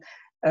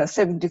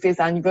 75th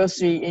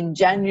anniversary in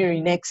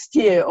January next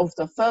year of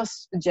the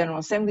first General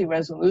Assembly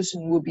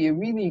resolution will be a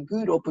really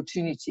good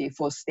opportunity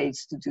for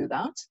states to do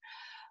that.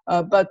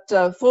 But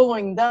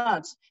following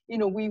that, you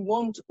know, we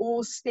want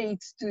all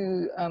states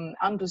to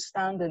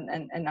understand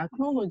and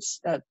acknowledge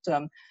that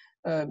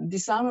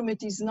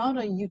disarmament is not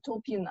a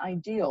utopian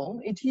ideal.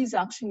 It is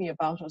actually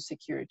about our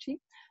security,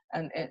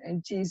 and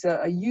it is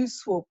a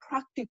useful,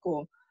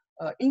 practical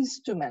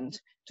instrument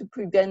to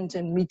prevent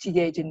and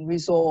mitigate and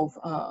resolve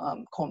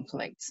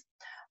conflicts.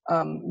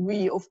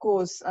 We, of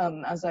course,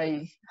 as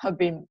I have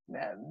been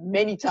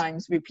many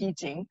times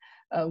repeating,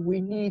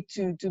 we need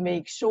to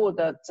make sure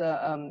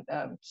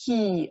that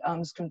key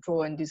arms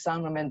control and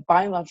disarmament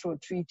bilateral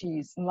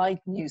treaties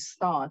like New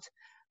START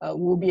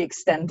will be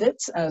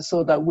extended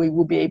so that we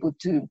will be able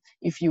to,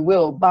 if you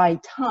will, buy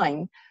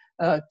time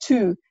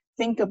to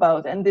think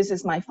about, and this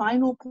is my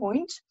final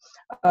point,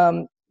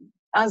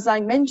 as I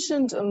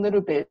mentioned a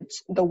little bit,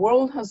 the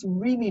world has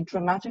really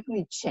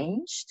dramatically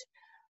changed,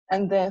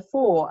 and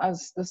therefore,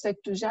 as the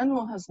Secretary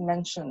General has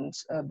mentioned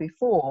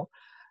before,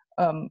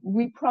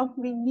 we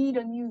probably need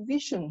a new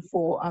vision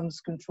for arms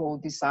control,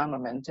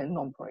 disarmament, and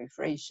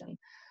non-proliferation.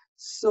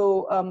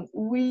 So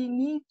we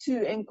need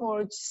to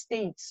encourage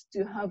states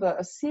to have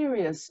a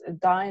serious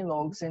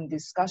dialogues and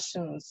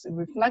discussions,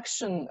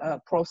 reflection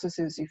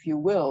processes, if you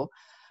will,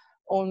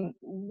 on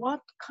what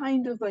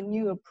kind of a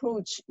new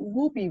approach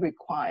will be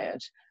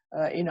required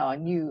in our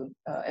new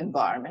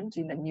environment,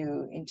 in a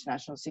new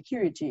international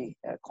security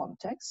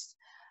context.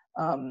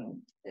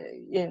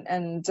 You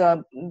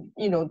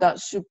know, that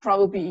should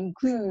probably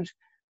include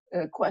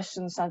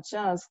questions such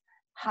as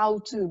how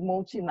to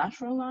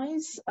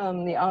multilateralize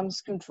the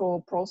arms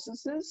control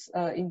processes,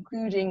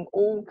 including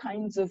all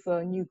kinds of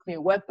nuclear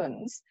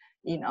weapons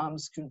in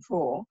arms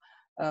control.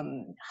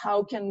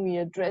 How can we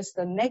address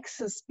the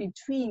nexus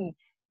between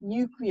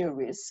nuclear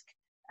risk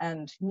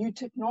and new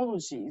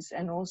technologies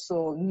and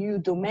also new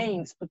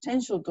domains,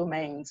 potential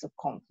domains of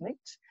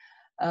conflict,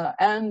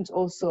 and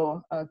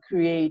also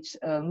create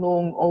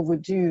long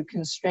overdue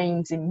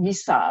constraints in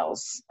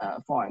missiles,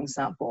 for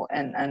example,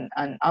 and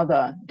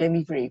other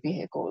delivery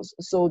vehicles.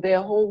 So there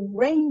are a whole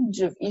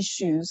range of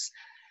issues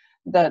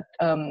that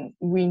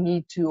we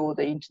need to, or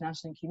the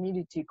international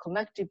community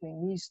collectively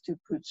needs to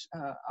put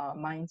our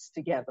minds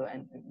together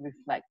and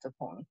reflect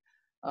upon.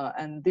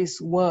 And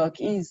this work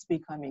is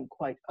becoming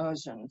quite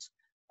urgent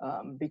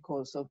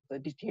because of the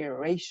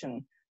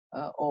deterioration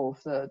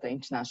of the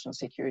international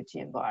security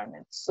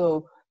environment.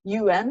 So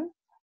UN,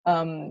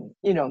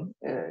 you know,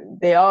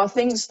 there are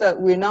things that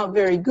we're not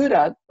very good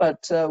at,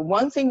 but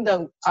one thing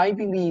that I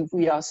believe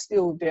we are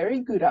still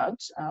very good at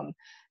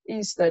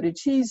is that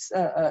it is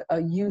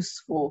a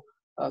useful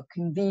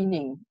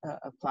convening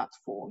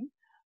platform,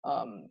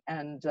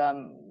 and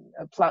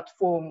a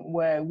platform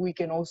where we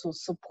can also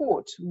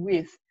support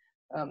with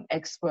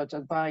expert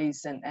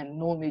advice and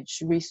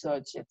knowledge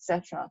research,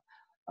 etc.,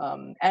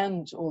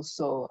 and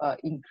also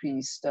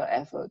increased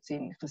efforts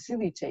in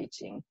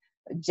facilitating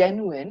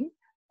genuine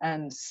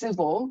and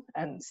civil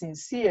and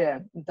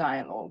sincere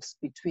dialogues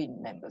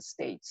between member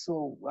states.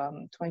 So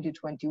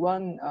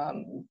 2021,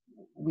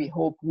 we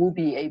hope we'll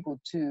be able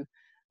to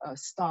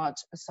start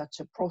such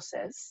a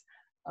process.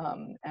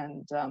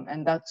 And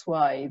that's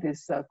why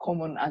this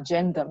common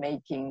agenda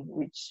making,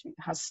 which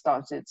has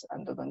started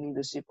under the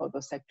leadership of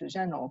the Secretary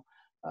General,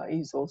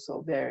 is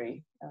also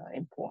very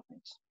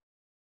important.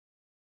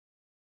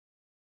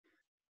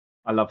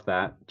 I love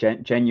that.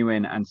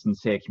 Genuine and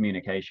sincere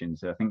communication.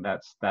 So I think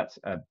that's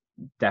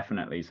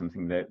definitely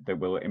something that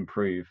will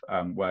improve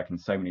work in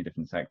so many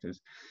different sectors.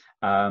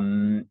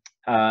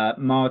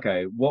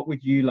 Margot, what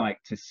would you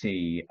like to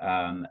see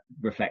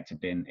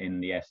reflected in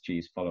the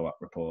SG's follow-up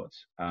report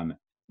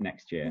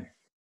next year?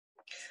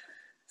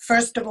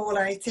 First of all,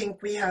 I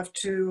think we have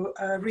to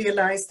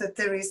realize that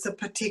there is a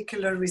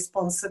particular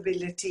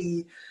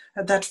responsibility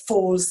that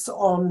falls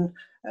on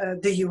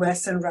the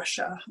US and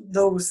Russia,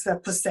 those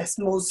that possess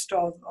most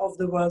of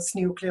the world's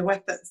nuclear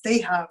weapons. They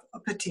have a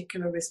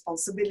particular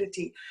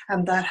responsibility,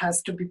 and that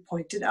has to be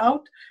pointed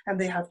out, and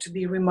they have to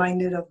be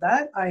reminded of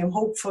that. I am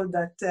hopeful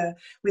that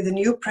with the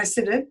new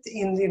president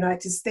in the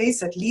United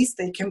States, at least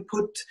they can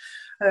put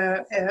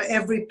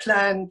every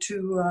plan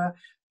to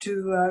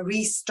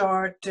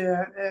restart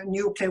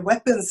nuclear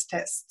weapons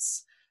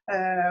tests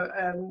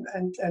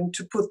and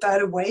to put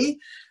that away.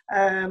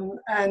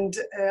 And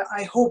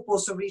I hope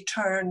also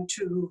return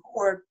to,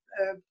 or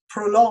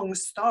prolong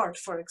START,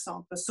 for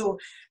example. So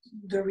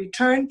the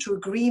return to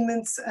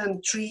agreements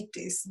and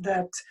treaties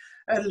that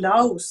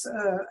allows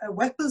a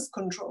weapons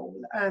control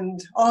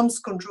and arms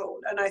control.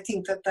 And I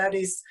think that that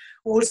is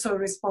also a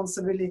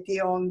responsibility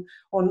on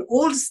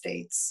all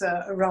states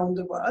around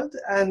the world.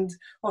 And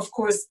of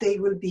course, they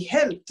will be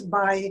helped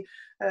by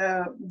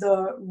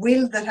the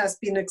will that has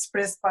been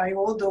expressed by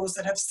all those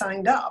that have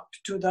signed up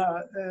to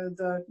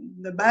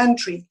the ban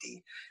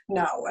treaty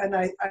now. And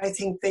I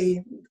think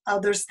the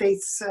other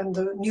states and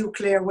the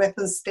nuclear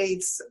weapon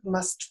states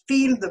must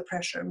feel the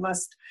pressure,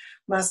 must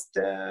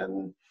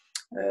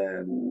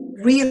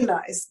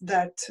realize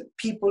that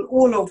people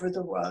all over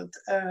the world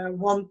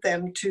want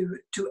them to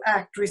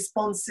act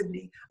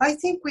responsibly. I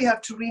think we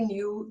have to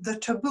renew the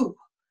taboo.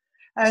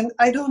 And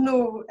I don't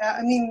know,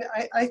 I mean,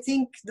 I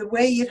think the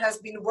way it has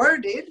been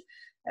worded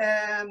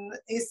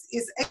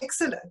is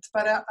excellent,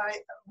 but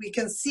we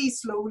can see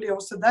slowly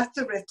also that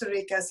the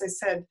rhetoric, as I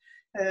said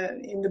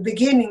in the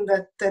beginning,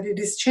 that it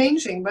is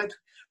changing, but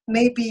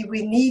maybe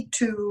we need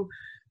to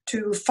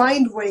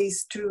find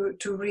ways to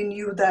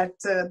renew that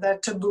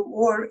taboo,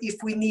 or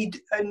if we need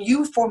a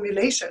new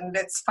formulation,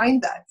 let's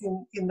find that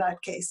in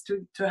that case,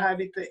 to have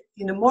it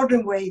in a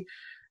modern way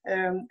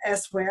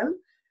as well.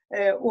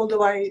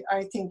 Although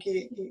I think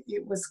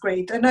it was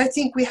great. And I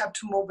think we have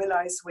to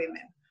mobilize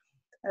women.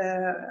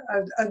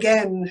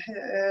 Again,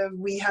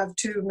 we have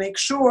to make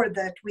sure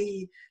that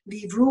we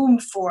leave room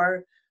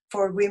for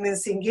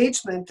women's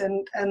engagement,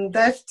 and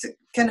that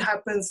can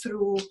happen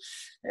through,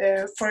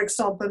 for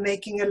example,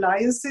 making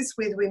alliances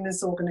with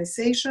women's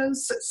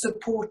organizations,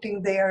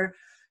 supporting their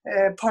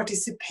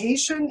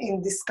participation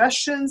in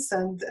discussions,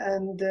 and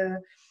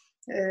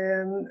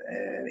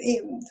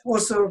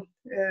also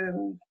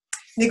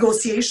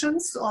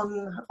negotiations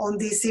on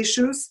these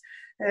issues,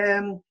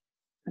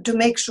 to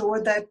make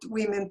sure that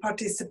women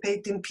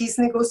participate in peace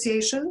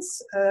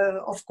negotiations,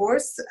 of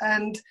course,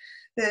 and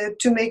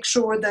to make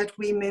sure that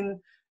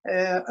women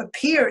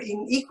appear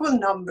in equal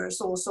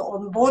numbers also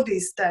on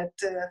bodies that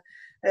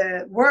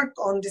work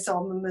on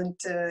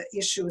disarmament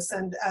issues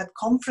and at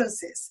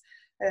conferences.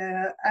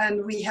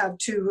 And we have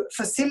to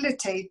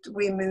facilitate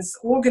women's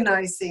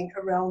organizing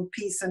around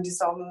peace and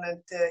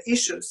disarmament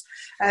issues.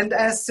 And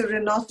as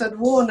Renata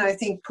Dworn, I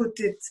think, put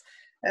it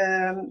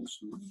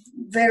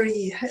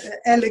very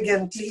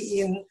elegantly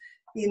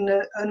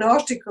in an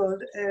article,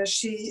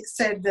 she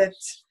said that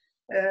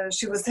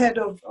she was head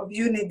of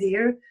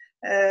UNIDIR.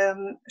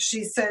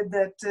 She said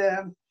that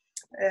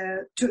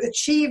to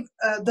achieve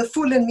the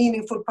full and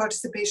meaningful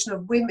participation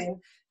of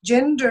women,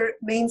 gender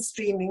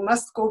mainstreaming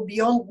must go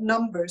beyond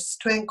numbers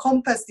to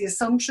encompass the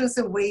assumptions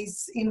and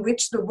ways in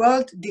which the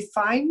world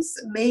defines,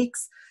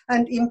 makes,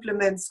 and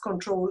implements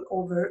control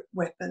over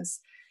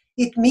weapons.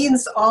 It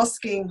means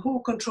asking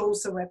who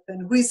controls a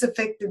weapon, who is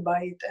affected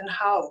by it, and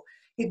how.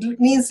 It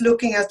means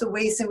looking at the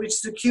ways in which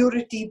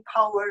security,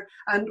 power,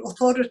 and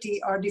authority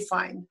are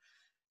defined.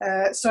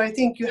 So I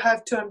think you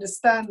have to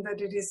understand that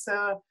it is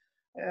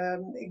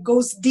it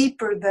goes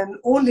deeper than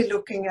only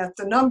looking at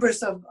the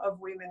numbers of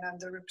women and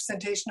the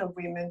representation of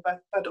women,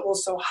 but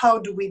also how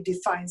do we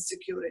define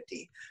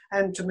security,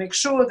 and to make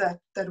sure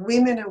that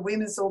women and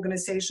women's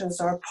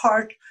organizations are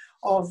part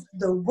of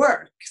the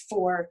work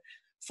for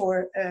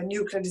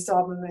nuclear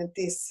disarmament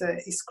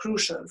is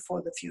crucial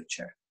for the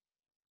future.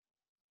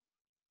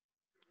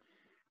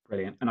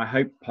 Brilliant. And I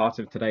hope part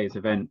of today's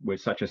event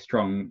with such a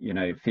strong,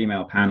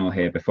 female panel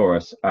here before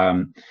us,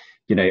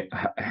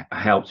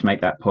 helps make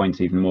that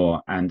point even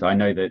more. And I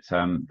know that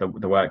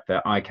the work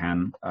that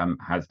ICANN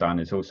has done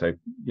is also,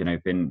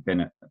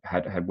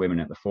 had women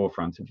at the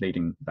forefront of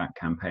leading that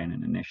campaign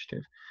and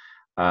initiative.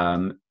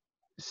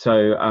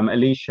 So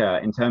Alicia,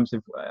 in terms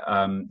of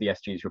the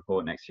SG's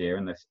report next year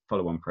and this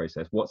follow-on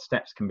process, what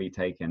steps can be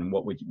taken, and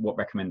what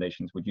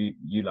recommendations would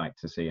you like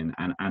to see, and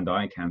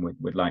ICANN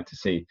would like to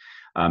see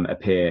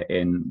appear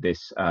in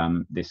this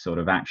this sort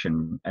of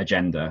action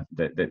agenda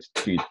that's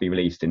due to be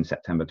released in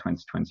September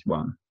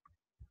 2021?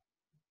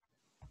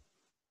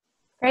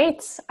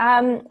 Great.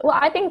 Well,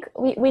 I think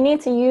we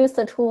need to use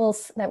the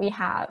tools that we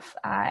have,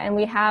 and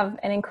we have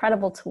an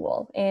incredible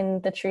tool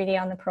in the Treaty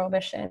on the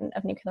Prohibition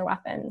of Nuclear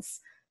Weapons.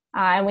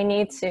 And we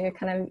need to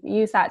kind of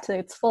use that to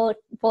its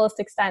fullest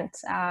extent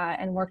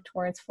and work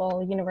towards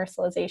full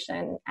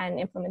universalization and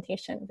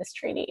implementation of this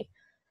treaty.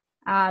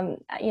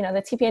 You know,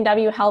 the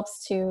TPNW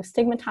helps to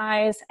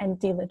stigmatize and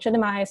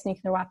delegitimize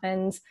nuclear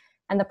weapons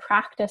and the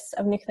practice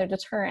of nuclear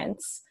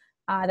deterrence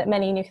that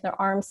many nuclear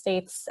armed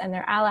states and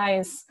their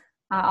allies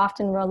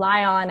often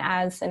rely on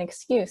as an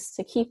excuse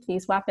to keep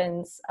these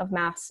weapons of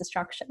mass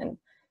destruction.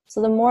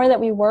 So the more that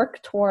we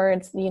work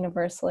towards the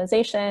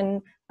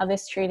universalization of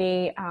this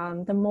treaty,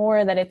 the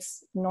more that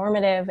its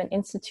normative and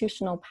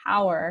institutional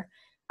power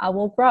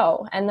will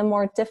grow, and the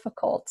more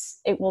difficult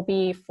it will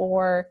be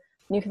for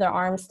nuclear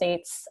armed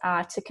states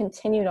to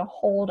continue to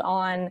hold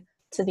on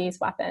to these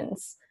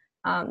weapons.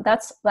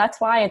 That's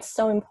why it's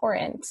so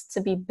important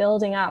to be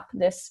building up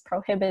this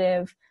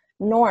prohibitive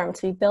norm,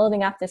 to be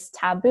building up this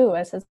taboo,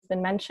 as has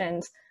been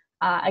mentioned,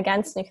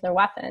 against nuclear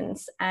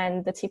weapons.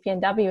 And the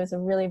TPNW is a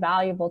really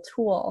valuable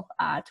tool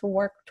to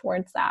work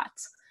towards that,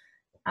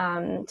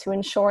 to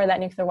ensure that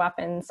nuclear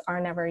weapons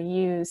are never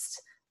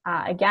used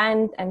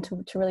again, and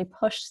to really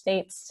push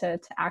states to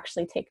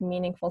actually take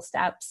meaningful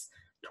steps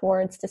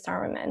towards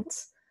disarmament.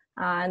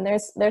 And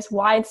there's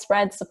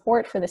widespread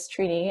support for this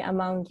treaty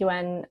among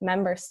UN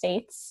member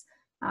states.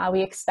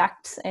 We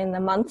expect in the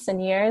months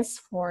and years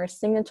for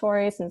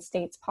signatories and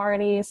states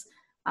parties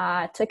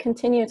to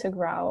continue to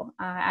grow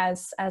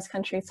as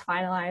countries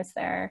finalize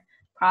their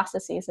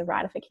processes of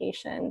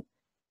ratification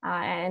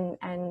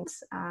and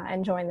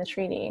join the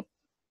treaty.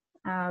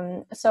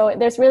 So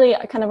there's really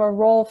a kind of a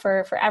role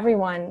for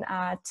everyone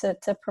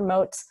to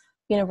promote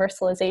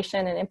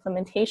universalization and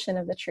implementation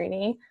of the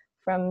treaty,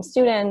 from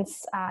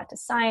students to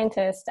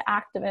scientists to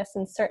activists,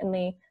 and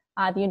certainly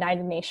the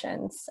United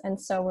Nations. And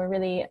so we're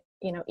really,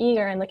 you know,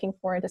 eager and looking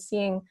forward to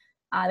seeing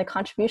the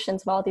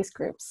contributions of all these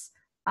groups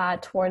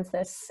towards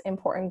this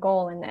important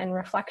goal and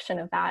reflection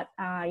of that,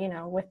 you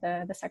know, with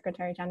the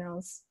Secretary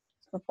General's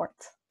report.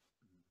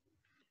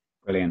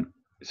 Brilliant.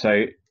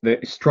 So the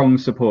strong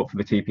support for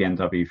the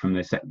TPNW from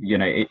the, you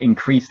know,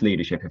 increased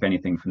leadership, if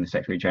anything, from the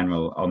Secretary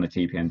General on the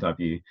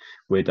TPNW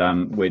would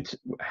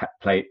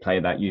play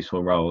that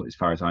useful role, as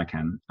far as I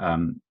can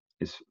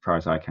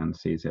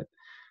sees it.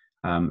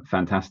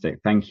 Fantastic,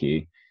 thank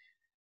you.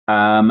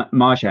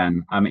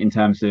 Marjan, in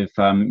terms of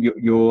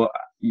the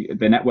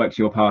networks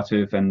you're part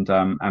of,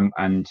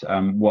 and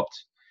what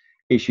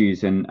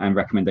issues and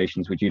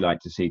recommendations would you like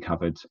to see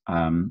covered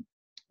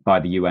by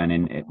the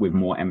UN with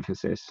more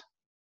emphasis?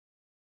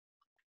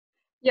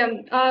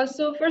 Yeah,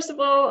 so first of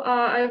all,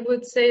 I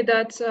would say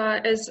that,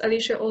 as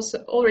Alicia also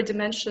already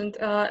mentioned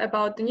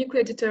about the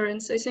nuclear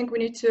deterrence, I think we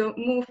need to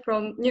move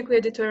from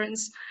nuclear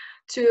deterrence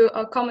to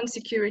a common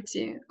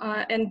security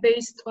and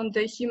based on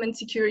the human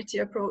security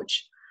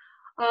approach.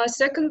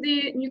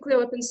 Secondly, nuclear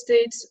weapon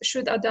states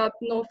should adopt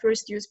no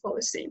first use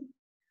policy.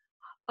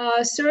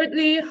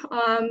 Thirdly,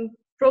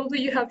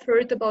 probably you have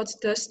heard about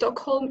the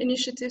Stockholm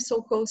Initiative,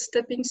 so-called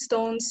stepping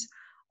stones,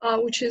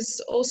 which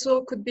is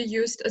also could be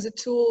used as a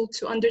tool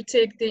to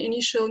undertake the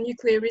initial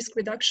nuclear risk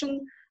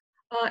reduction,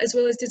 as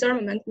well as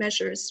disarmament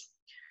measures.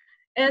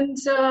 And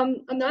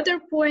another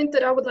point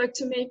that I would like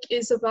to make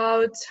is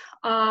about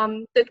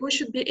that we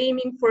should be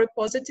aiming for a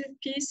positive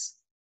peace,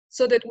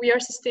 so that we are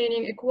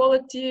sustaining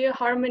equality,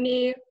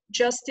 harmony,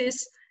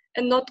 justice,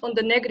 and not on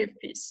the negative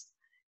peace.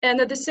 And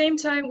at the same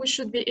time, we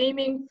should be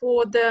aiming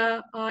for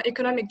the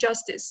economic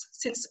justice,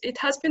 since it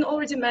has been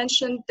already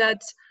mentioned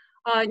that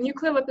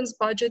nuclear weapons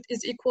budget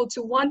is equal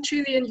to $1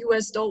 trillion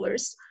US,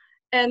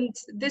 and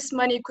this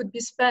money could be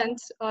spent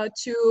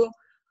to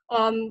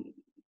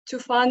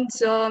fund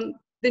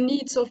the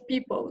needs of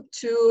people,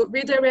 to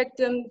redirect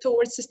them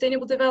towards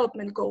sustainable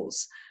development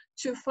goals,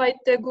 to fight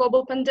the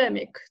global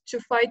pandemic, to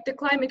fight the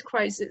climate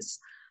crisis.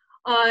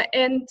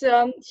 And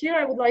here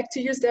I would like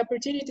to use the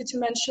opportunity to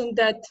mention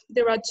that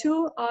there are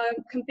two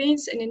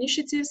campaigns and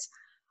initiatives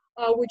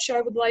which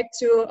I would like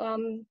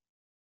to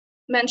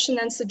mention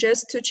and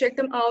suggest to check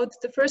them out.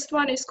 The first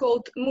one is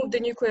called Move the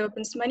Nuclear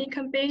Weapons Money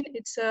campaign.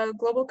 It's a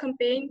global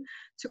campaign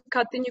to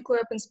cut the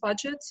nuclear weapons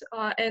budget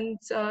and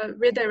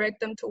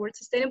redirect them towards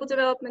sustainable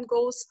development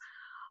goals.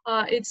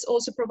 It's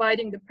also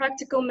providing the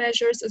practical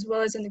measures as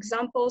well as an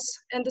examples.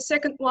 And the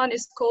second one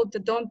is called the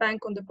Don't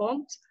Bank on the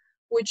Bomb,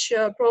 which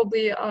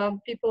probably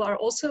people are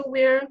also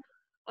aware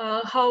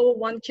how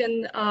one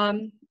can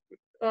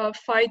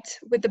fight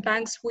with the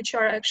banks which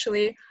are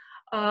actually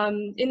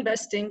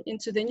investing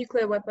into the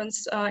nuclear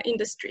weapons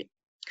industry.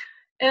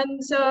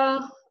 And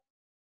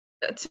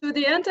to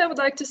the end, I would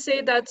like to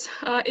say that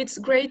it's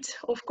great,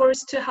 of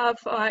course, to have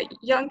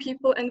young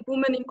people and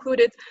women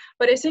included,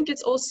 but I think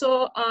it's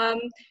also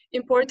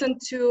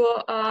important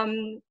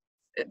to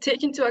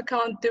take into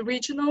account the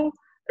regional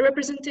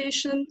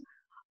representation,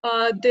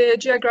 the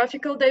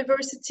geographical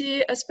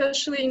diversity,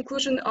 especially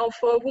inclusion of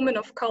women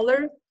of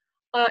color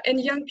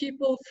and young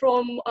people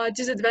from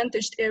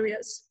disadvantaged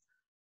areas.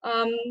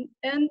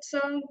 And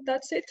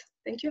that's it.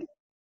 Thank you.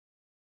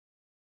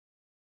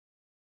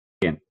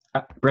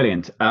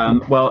 Brilliant.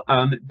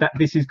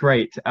 This is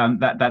great.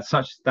 That's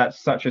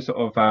such a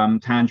sort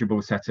of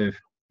tangible set of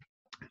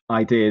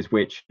ideas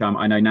which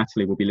I know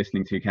Natalie will be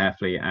listening to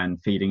carefully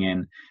and feeding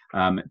in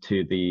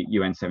to the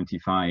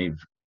UN75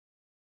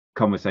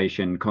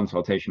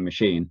 consultation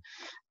machine,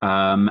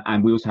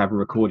 and we also have a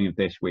recording of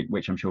this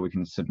which I'm sure we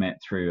can submit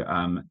through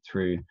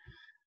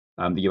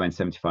the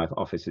UN75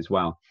 office as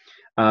well.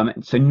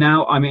 So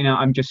now, I mean,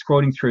 I'm just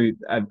scrolling through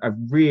a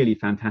really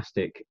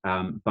fantastic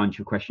bunch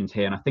of questions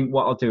here, and I think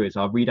what I'll do is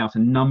I'll read out a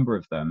number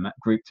of them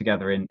grouped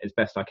together in as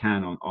best I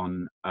can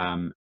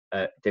on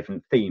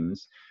different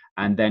themes,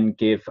 and then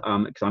give,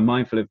 because I'm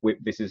mindful of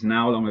this is an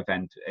hour-long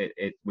event,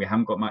 we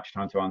haven't got much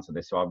time to answer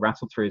this, so I'll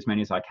rattle through as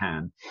many as I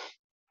can,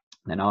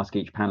 then ask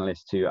each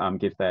panelist to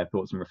give their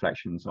thoughts and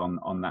reflections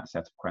on that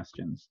set of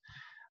questions.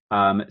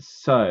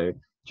 So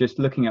just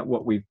looking at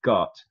what we've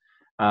got,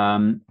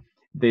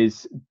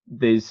 there's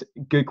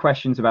good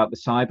questions about the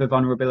cyber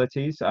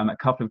vulnerabilities, a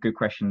couple of good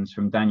questions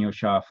from Daniel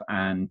Scharf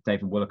and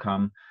David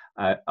Woolacombe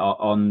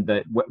on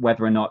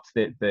whether or not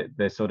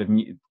the sort of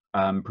new,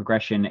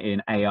 progression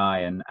in AI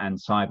and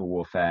cyber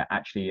warfare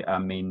actually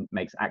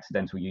makes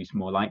accidental use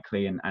more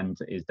likely and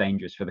is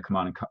dangerous for the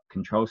command and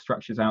control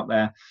structures out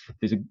there.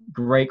 There's a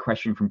great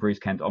question from Bruce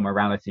Kent on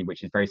morality,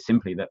 which is very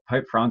simply that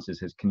Pope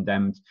Francis has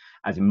condemned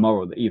as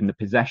immoral that even the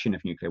possession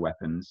of nuclear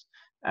weapons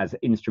as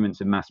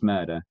instruments of mass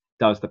murder.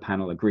 Does the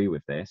panel agree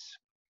with this?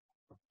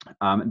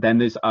 Then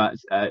there's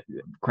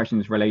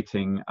questions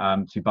relating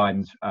to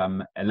Biden's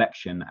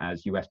election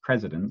as US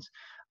president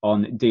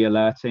on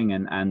de-alerting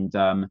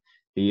and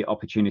the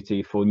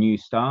opportunity for New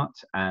START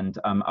and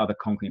other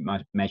concrete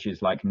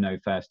measures like no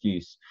first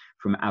use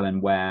from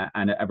Alan Ware,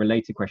 and a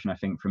related question, I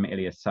think, from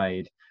Ilyas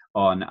Said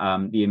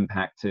on the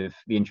impact of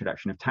the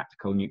introduction of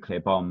tactical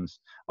nuclear bombs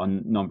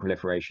on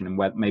non-proliferation, and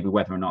maybe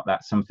whether or not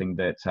that's something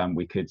that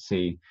we could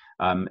see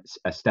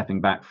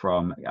stepping back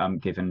from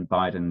given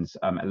Biden's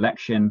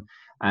election.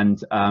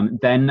 And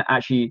then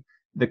actually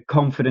the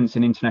confidence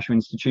in international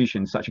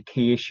institutions, such a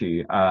key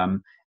issue.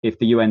 If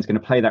the UN is going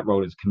to play that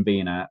role as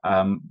convener,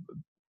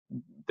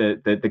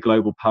 the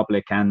global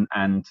public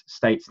and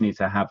states need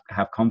to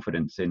have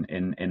confidence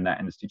in that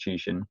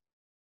institution,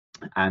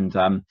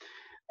 and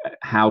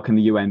how can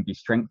the UN be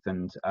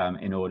strengthened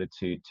in order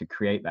to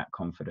create that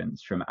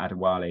confidence, from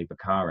Adewale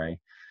Bakare.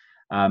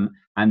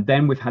 And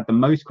then we've had the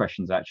most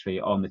questions actually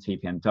on the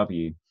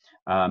TPNW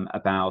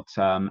about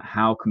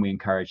how can we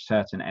encourage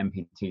certain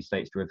NPT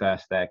states to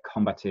reverse their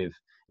combative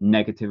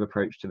negative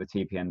approach to the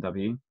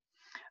TPNW.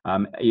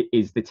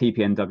 Is the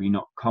TPNW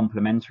not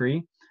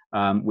complementary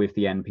with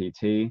the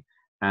NPT,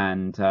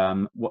 and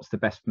what's the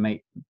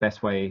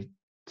best way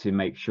to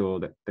make sure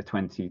that the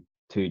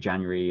 22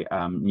 January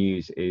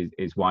news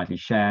is widely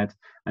shared?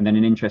 And then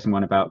an interesting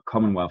one about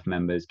Commonwealth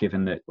members,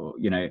 given that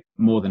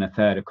more than a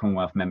third of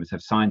Commonwealth members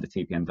have signed the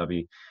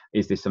TPNW,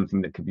 is this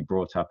something that could be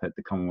brought up at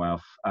the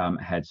Commonwealth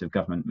heads of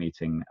government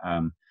meeting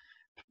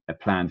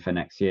planned for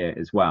next year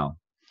as well?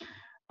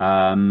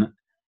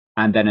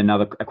 And then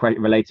another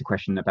related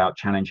question about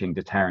challenging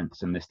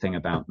deterrence, and this thing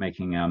about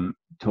making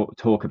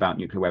talk about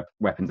nuclear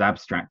weapons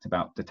abstract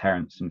about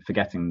deterrence and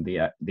forgetting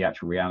the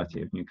actual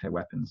reality of nuclear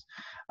weapons.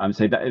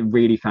 So that a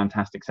really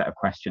fantastic set of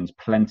questions,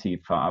 plenty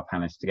for our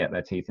panelists to get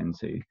their teeth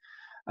into.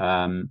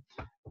 I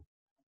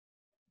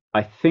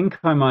think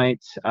I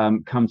might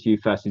come to you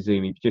first,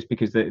 Izumi, just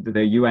because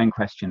the UN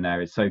question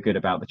there is so good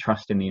about the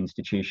trust in the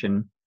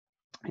institution,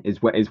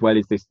 as well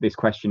as this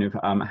question of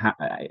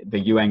the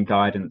UN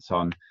guidance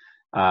on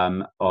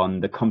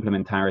the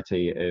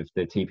complementarity of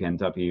the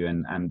TPNW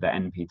and the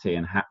NPT,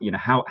 and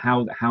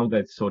how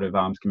the sort of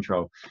arms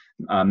control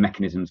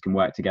mechanisms can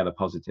work together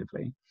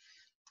positively.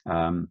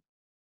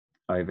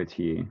 Over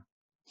to you.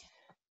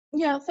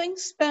 Yeah,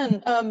 thanks,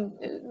 Ben.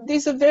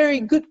 These are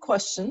very good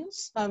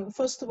questions.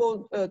 First of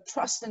all,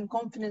 trust and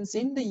confidence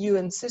in the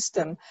UN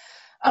system.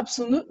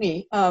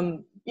 Absolutely.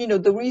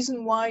 The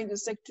reason why the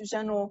Secretary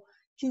General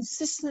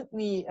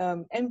consistently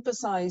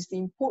emphasized the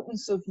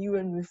importance of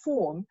UN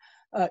reform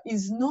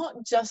is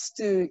not just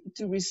to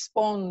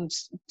respond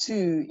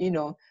to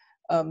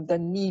the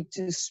need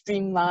to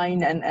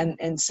streamline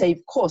and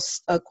save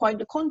costs. Quite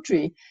the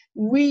contrary,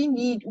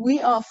 we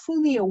are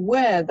fully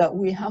aware that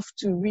we have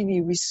to really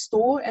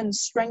restore and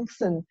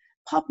strengthen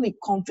public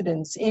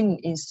confidence in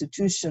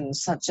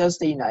institutions such as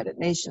the United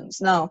Nations.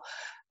 Now,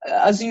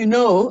 as you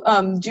know,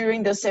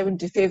 during the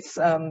 75th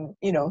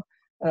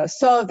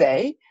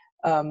survey,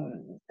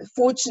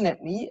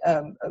 fortunately,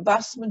 a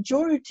vast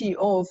majority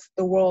of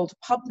the world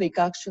public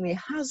actually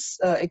has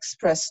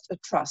expressed a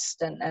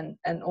trust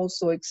and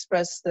also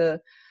expressed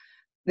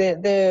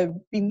their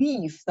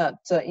belief that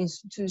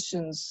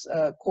institutions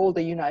called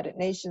the United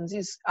Nations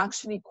is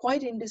actually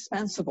quite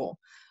indispensable.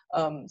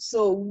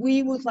 So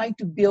we would like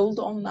to build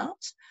on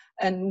that,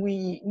 and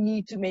we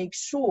need to make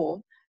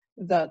sure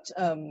that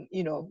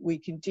we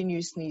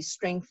continuously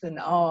strengthen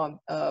our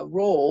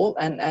role,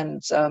 and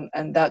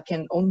that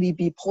can only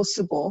be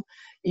possible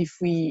if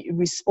we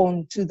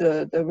respond to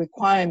the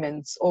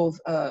requirements of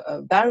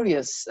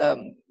various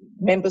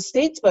member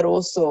states, but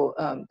also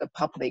the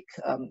public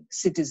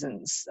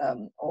citizens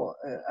or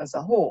as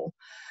a whole.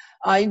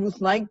 I would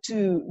like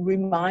to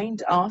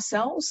remind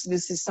ourselves,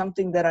 this is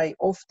something that I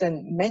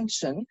often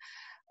mention,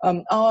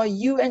 our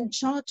UN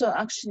Charter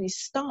actually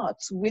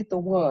starts with the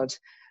word,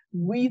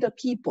 we the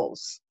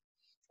peoples.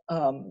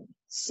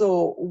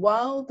 So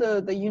while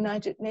the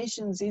United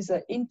Nations is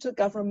an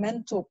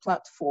intergovernmental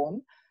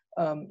platform,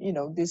 you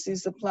know, this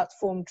is a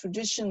platform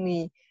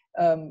traditionally,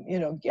 you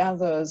know,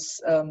 gathers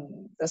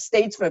the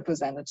states'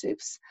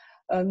 representatives.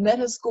 Let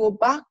us go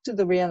back to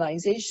the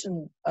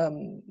realization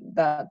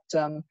that,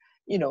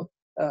 you know,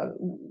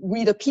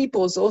 we the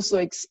peoples also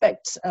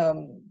expect,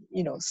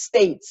 you know,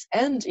 states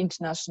and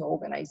international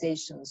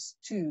organizations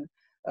to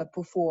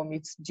perform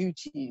its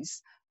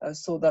duties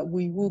so that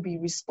we will be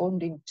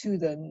responding to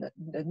the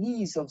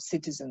needs of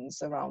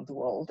citizens around the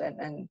world.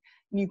 And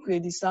nuclear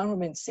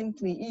disarmament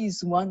simply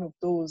is one of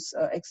those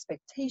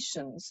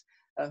expectations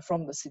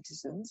from the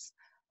citizens.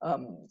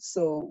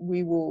 So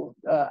we will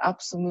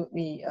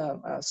absolutely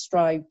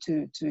strive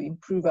to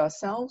improve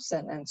ourselves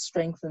and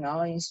strengthen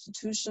our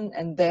institution,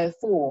 and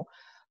therefore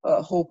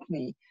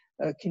hopefully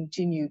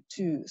continue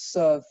to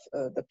serve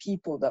the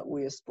people that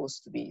we are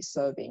supposed to be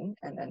serving,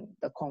 and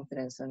the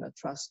confidence and the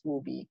trust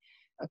will be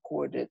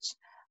accorded.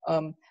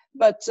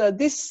 But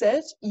this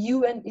said,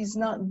 UN is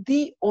not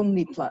the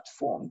only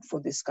platform for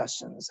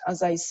discussions.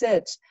 As I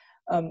said,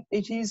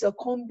 it is a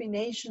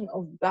combination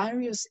of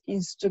various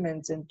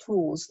instruments and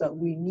tools that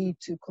we need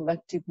to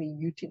collectively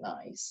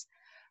utilize.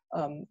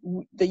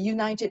 The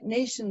United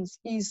Nations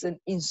is an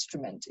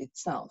instrument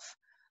itself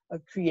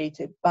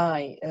created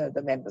by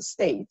the member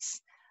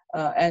states,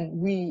 and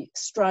we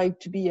strive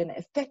to be an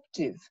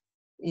effective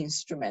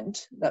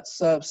instrument that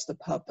serves the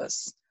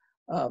purpose.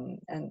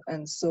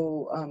 And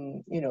so,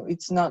 you know,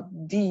 it's not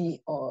the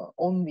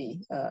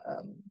only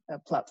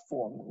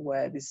platform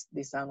where this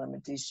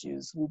disarmament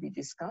issues will be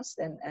discussed.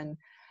 And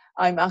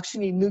I'm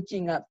actually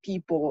looking at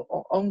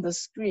people on the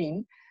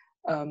screen,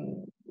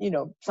 you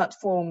know,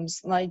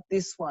 platforms like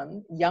this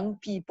one, young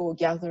people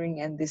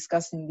gathering and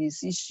discussing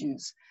these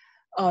issues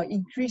are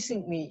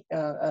increasingly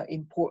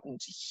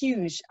important,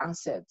 huge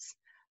assets.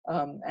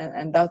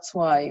 And that's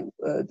why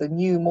the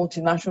new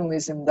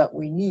multilateralism that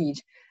we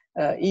need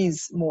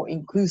is more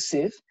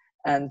inclusive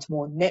and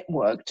more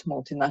networked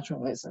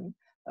multilateralism,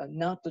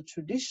 not the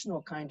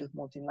traditional kind of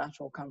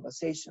multilateral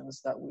conversations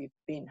that we've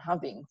been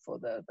having for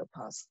the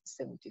past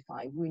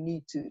 75. We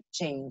need to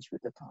change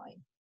with the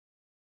time.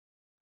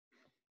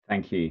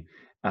 Thank you.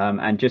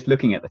 And just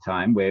looking at the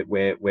time,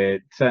 we're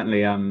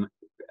certainly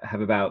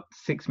have about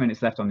 6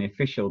 minutes left on the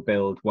official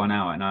build 1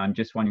 hour, and I'm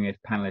just wondering if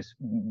panelists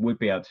would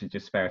be able to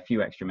just spare a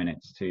few extra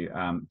minutes to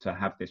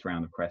have this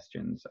round of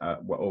questions,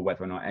 or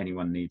whether or not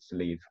anyone needs to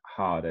leave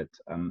hard at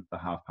the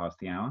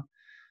 1/2 hour.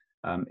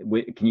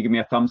 Can you give me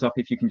a thumbs up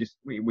if you can just,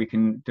 we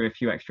can do a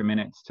few extra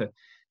minutes to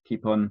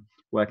keep on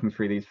working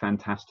through these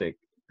fantastic.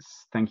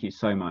 Thank you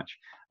so much.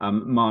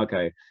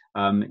 Margot,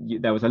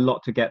 there was a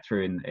lot to get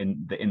through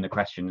in the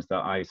questions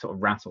that I sort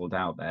of rattled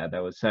out there.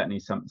 There was certainly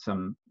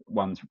some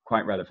ones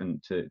quite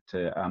relevant to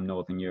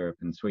Northern Europe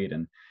and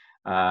Sweden.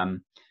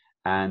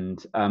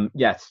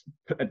 Yes,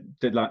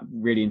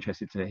 really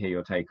interested to hear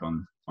your take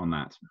on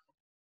that.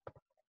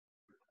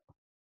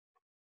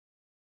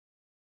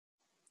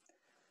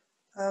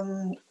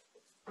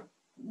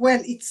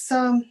 Well, it's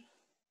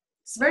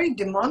very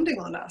demanding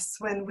on us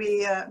when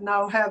we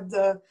now have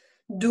the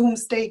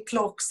doomsday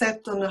clock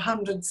set on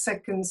 100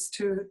 seconds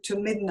to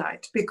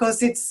midnight,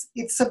 because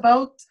it's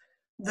about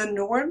the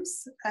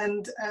norms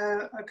and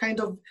a kind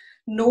of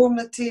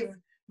normative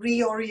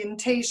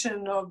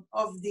reorientation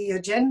of the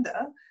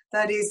agenda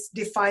that is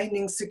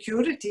defining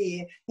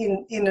security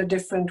in a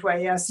different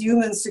way as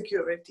human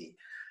security.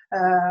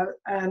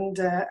 And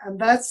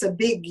that's a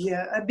big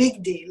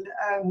deal,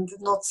 and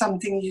not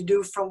something you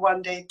do from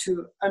one day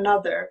to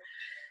another.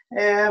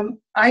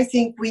 I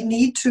think we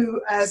need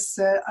to, as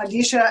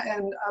Alicia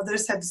and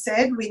others have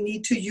said, we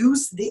need to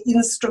use the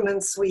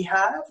instruments we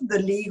have, the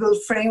legal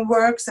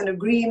frameworks and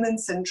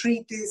agreements and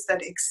treaties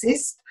that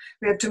exist.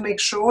 We have to make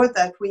sure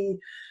that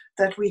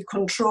we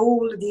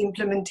control the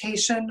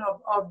implementation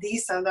of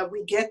these, and that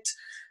we get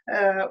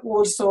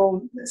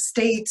also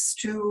states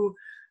to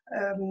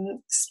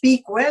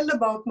speak well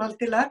about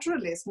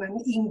multilateralism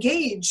and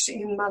engage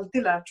in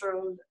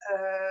multilateral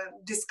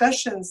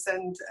discussions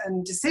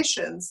and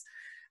decisions.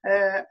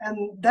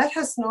 And that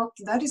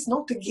is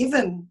not a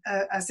given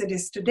as it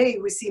is today.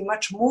 We see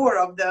much more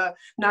of the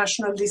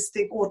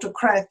nationalistic,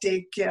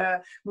 autocratic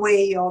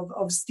way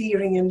of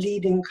steering and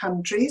leading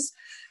countries.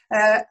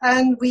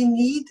 And we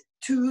need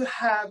to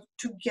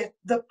get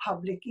the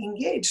public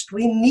engaged.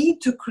 We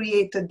need to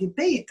create a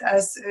debate,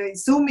 as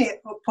Sumi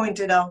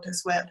pointed out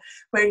as well,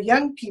 where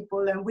young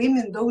people and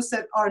women, those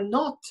that are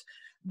not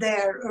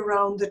there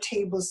around the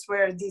tables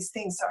where these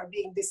things are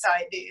being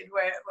decided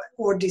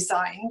or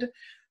designed,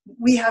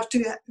 we have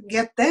to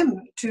get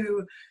them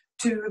to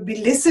be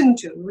listened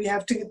to. We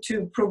have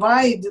to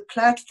provide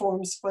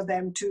platforms for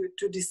them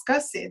to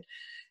discuss it.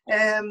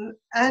 And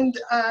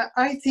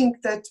I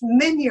think that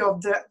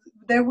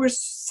there were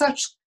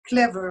such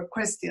clever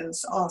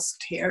questions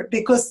asked here,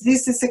 because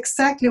this is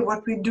exactly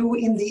what we do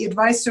in the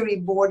advisory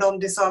board on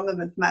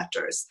disarmament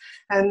matters.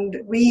 And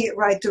we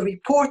write a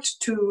report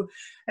to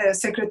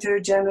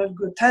Secretary General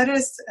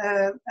Guterres,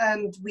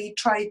 and we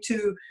try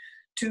to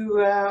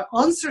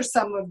answer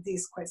some of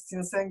these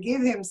questions and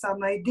give him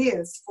some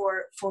ideas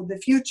for the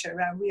future.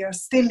 And we are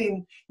still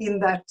in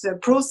that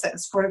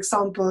process. For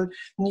example,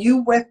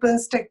 new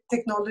weapons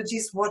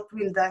technologies, what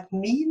will that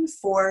mean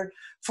for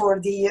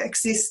the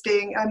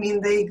existing? I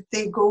mean,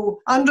 they go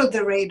under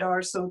the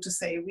radar, so to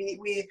say.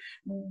 We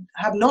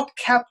have not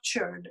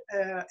captured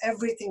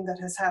everything that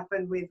has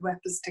happened with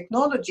weapons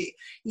technology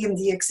in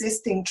the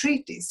existing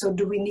treaties. So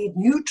do we need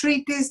new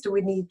treaties? Do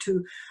we need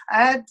to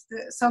add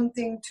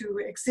something to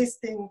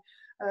existing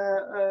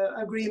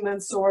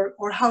agreements, or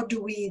how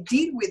do we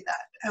deal with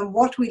that? And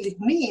what will it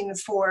mean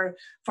for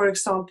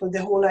example,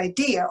 the whole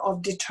idea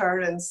of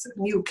deterrence,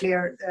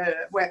 nuclear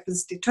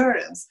weapons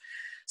deterrence?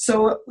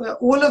 So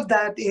all of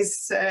that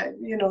is,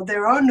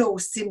 there are no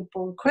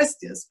simple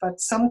questions,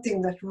 but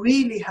something that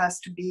really has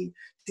to be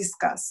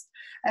discussed.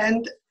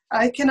 And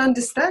I can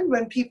understand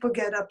when people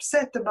get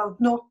upset about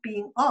not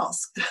being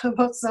asked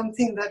about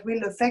something that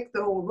will affect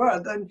the whole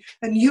world. And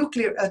a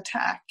nuclear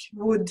attack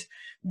would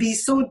be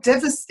so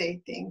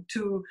devastating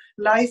to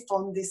life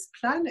on this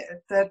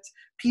planet that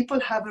people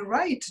have a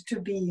right to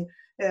be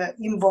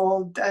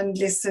involved and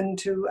listened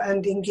to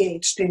and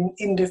engaged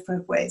in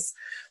different ways.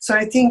 So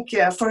I think,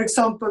 for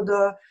example,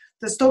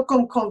 the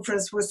Stockholm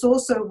conference was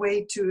also a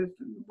way to,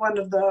 one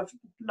of the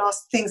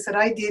last things that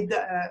I did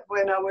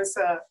when I was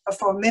a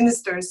foreign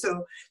minister,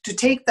 so to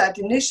take that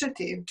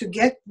initiative to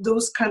get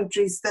those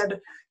countries that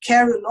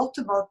care a lot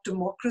about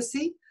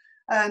democracy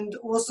and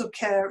also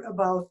care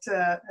about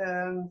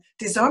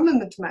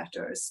disarmament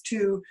matters,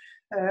 to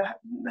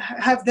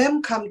have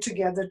them come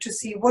together to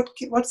see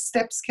what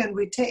steps can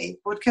we take,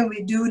 what can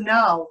we do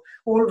now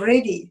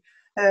already,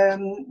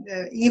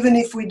 even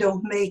if we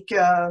don't make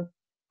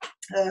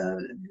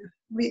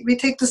we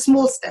take the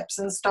small steps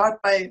and start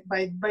by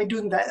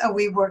doing that, and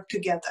we work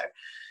together.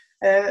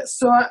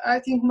 So I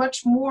think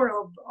much more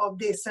of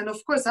this, and of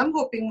course I'm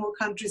hoping more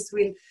countries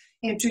will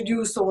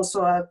introduce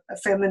also a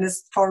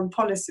feminist foreign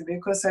policy,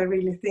 because I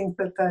really think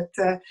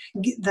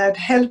that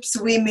helps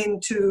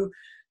women to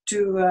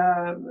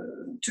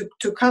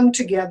come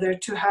together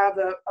to have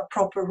a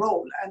proper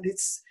role, and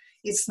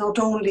it's not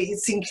only,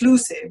 it's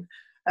inclusive,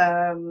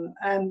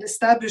 and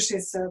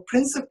establishes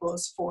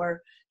principles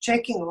for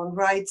checking on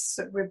rights,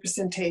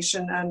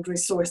 representation, and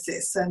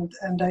resources,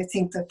 and I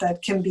think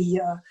that can be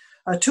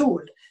a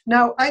tool.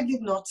 Now, I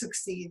did not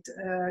succeed.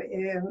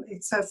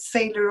 It's a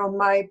failure on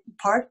my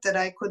part that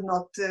I could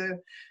not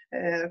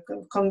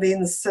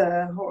convince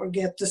or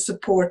get the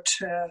support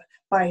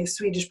by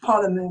Swedish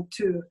Parliament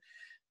to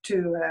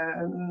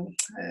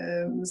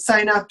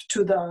sign up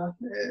to the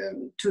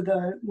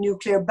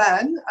nuclear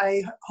ban.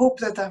 I hope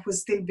that will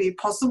still be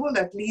possible.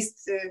 At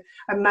least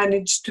I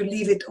managed to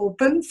leave it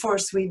open for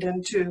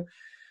Sweden to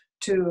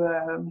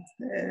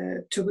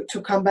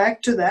come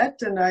back to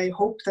that, and I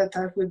hope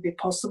that will be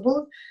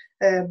possible.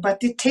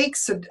 But it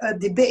takes a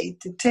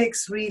debate. It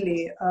takes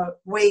really a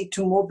way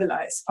to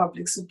mobilize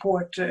public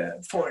support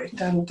for it,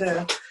 and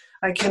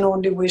I can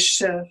only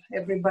wish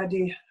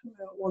everybody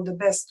all the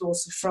best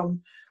also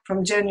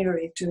from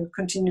January to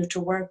continue to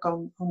work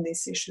on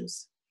these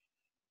issues.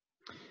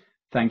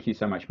 Thank you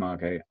so much,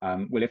 Margot.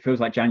 Well, it feels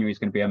like January is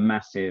going to be a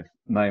massive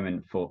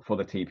moment for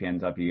the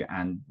TPNW,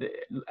 and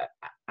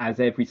as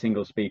every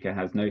single speaker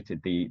has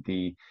noted,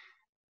 the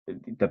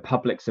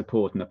public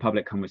support and the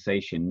public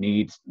conversation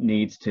needs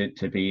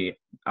to be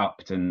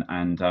upped,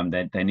 and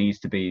there needs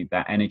to be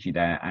that energy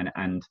there,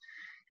 and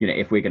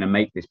if we're going to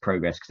make this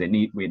progress, because it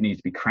needs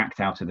to be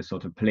cracked out of the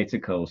sort of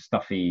political,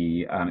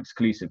 stuffy,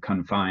 exclusive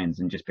confines,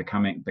 and just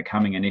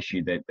becoming an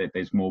issue that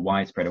there's more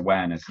widespread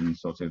awareness and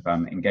sort of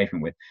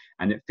engagement with.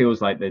 And it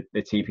feels like the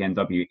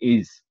TPNW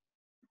is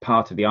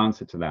part of the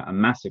answer to that, a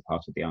massive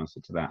part of the answer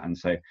to that. And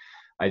so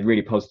I'm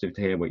really positive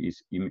to hear what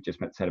you just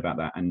said about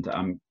that. And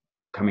I'm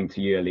coming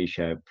to you,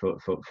 Alicia,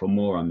 for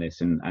more on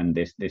this and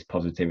this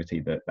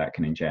positivity that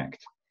can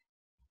inject.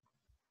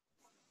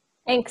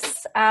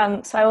 Thanks.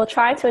 So I will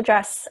try to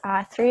address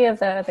three of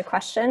the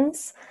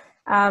questions,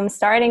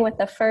 starting with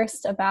the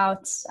first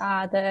about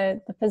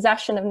the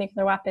possession of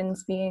nuclear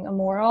weapons being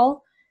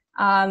immoral.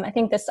 I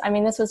think this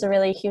was a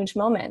really huge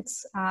moment,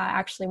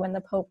 actually, when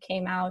the Pope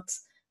came out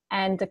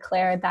and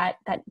declared that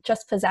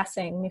just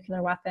possessing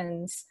nuclear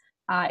weapons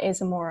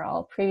is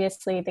immoral.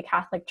 Previously, the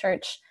Catholic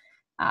Church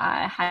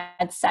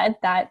had said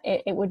that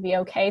it would be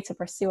okay to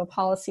pursue a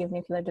policy of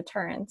nuclear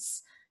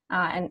deterrence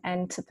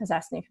and to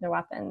possess nuclear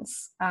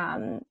weapons.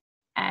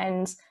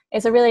 And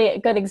it's a really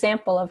good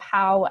example of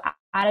how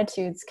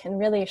attitudes can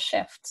really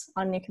shift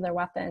on nuclear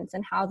weapons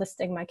and how the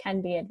stigma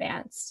can be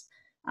advanced.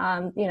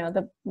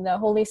 The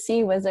Holy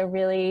See was a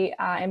really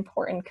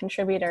important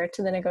contributor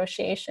to the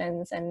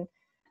negotiations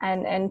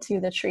and to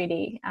the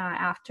treaty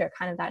after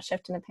kind of that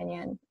shift in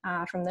opinion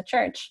from the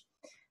Church.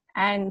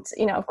 And,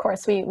 of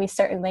course, we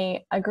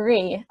certainly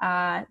agree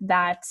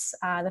that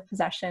the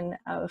possession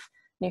of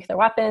nuclear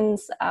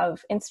weapons,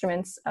 of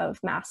instruments of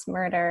mass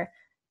murder,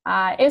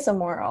 is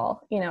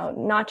immoral,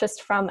 not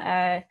just from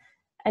an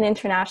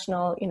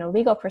international,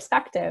 legal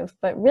perspective,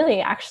 but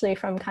really actually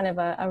from kind of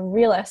a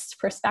realist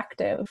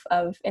perspective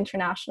of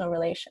international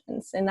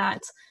relations, in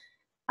that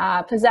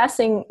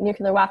possessing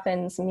nuclear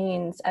weapons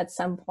means at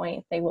some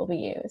point they will be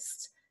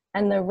used.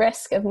 And the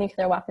risk of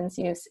nuclear weapons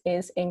use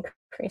is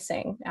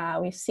increasing.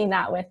 We've seen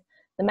that with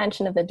the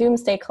mention of the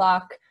doomsday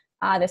clock.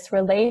 This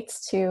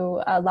relates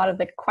to a lot of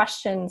the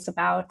questions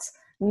about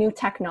new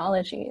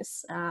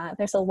technologies.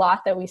 There's a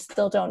lot that we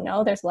still don't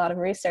know. There's a lot of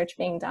research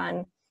being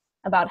done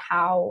about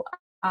how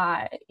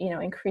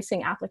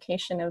increasing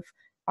application of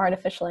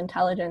artificial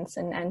intelligence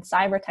and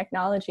cyber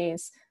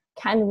technologies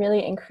can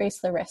really increase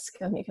the risk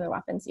of nuclear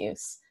weapons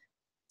use.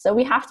 So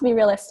we have to be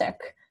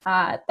realistic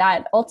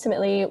that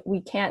ultimately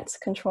we can't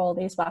control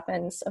these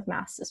weapons of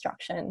mass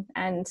destruction,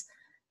 and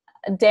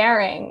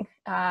daring,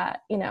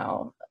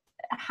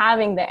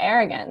 having the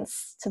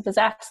arrogance to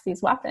possess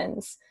these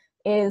weapons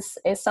is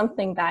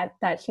something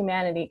that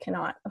humanity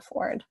cannot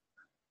afford.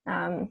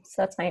 So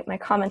that's my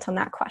comment on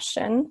that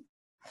question.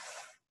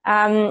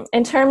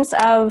 In terms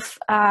of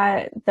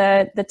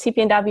the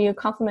TPNW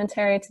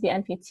complementary to the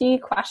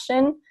NPT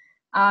question,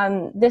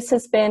 this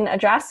has been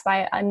addressed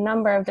by a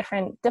number of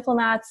different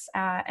diplomats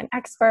and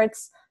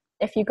experts.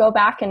 If you go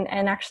back and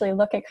actually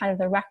look at kind of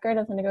the record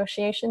of the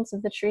negotiations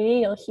of the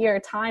treaty, you'll hear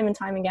time and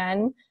time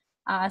again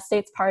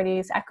states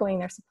parties echoing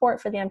their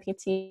support for the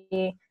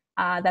NPT,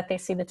 that they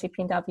see the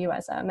TPNW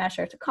as a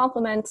measure to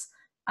complement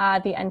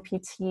the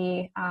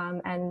NPT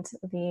and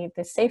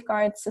the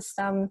safeguard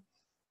system.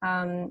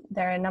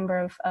 There are a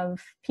number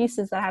of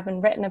pieces that have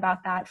been written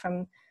about that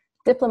from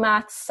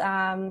diplomats,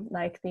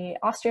 like the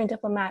Austrian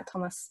diplomat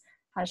Thomas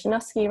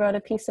Janowski wrote a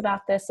piece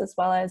about this, as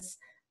well as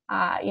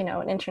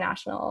an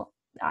international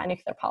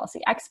nuclear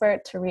policy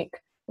expert, Tariq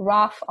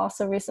Roth,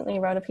 also recently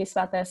wrote a piece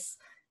about this,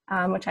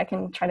 which I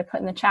can try to put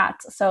in the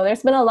chat. So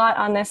there's been a lot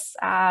on this.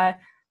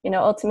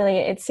 Ultimately,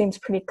 it seems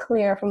pretty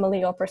clear from a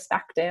legal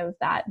perspective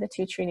that the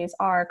two treaties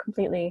are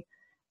completely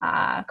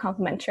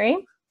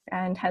complementary,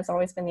 and has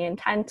always been the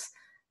intent,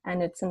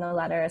 and it's in the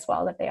letter as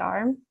well that they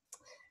are.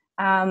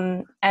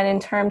 And in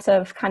terms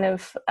of kind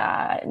of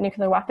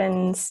nuclear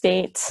weapon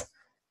state,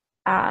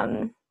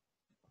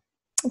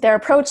 their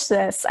approach to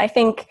this, I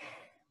think,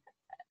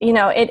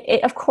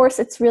 of course,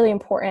 it's really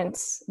important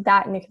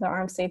that nuclear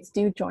armed states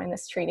do join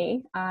this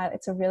treaty.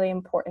 It's a really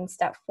important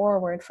step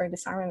forward for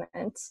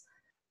disarmament.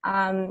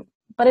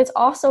 But it's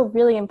also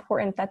really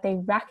important that they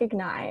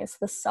recognize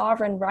the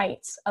sovereign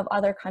rights of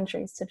other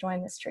countries to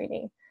join this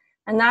treaty.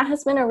 And that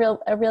has been a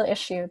real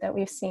issue that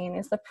we've seen,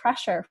 is the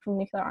pressure from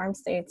nuclear armed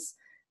states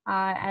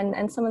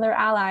and some of their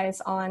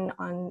allies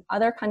on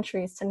other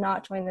countries to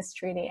not join this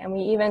treaty. And we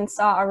even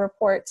saw a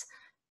report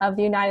of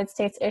the United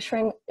States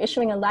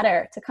issuing a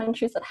letter to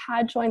countries that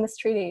had joined this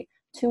treaty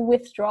to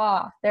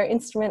withdraw their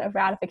instrument of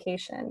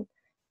ratification,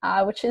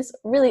 which is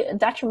really a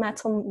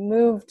detrimental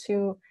move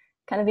to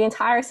kind of the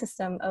entire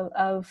system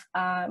of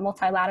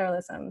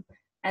multilateralism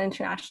and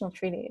international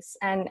treaties.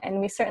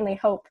 And we certainly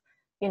hope,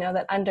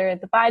 that under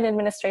the Biden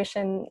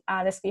administration,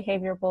 this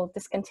behavior will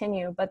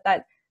discontinue, but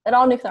that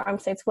all nuclear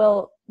armed states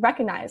will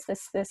recognize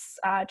this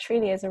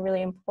treaty as a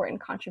really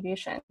important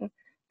contribution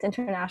to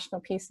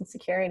international peace and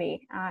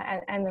security,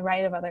 and the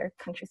right of other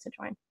countries to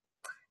join.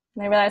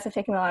 And I realize I've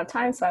taken a lot of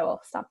time, so I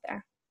will stop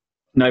there.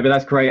 No, but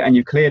that's great. And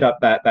you've cleared up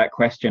that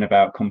question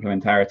about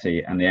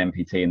complementarity and the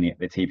NPT and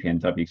the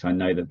TPNW, so I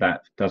know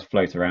that does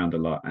float around a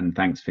lot. And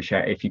thanks for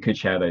sharing. If you could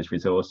share those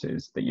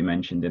resources that you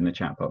mentioned in the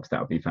chat box,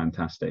 that would be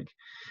fantastic.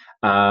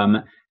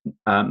 Marjan,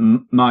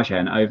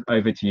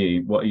 over to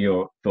you. What are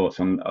your thoughts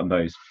on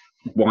those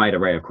wide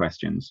array of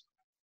questions?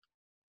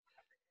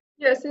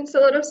 Yeah, since a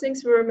lot of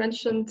things were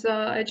mentioned,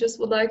 I just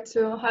would like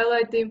to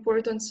highlight the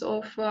importance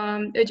of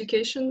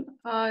education,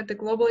 the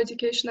global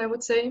education, I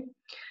would say,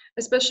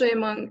 especially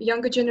among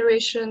younger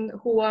generation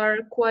who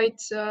are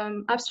quite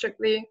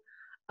abstractly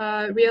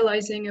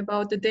realizing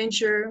about the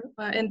danger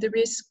and the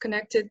risk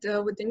connected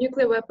with the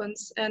nuclear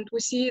weapons. And we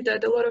see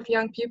that a lot of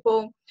young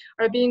people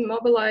are being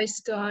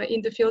mobilized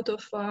in the field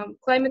of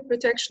climate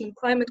protection and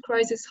climate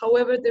crisis.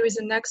 However, there is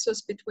a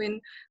nexus between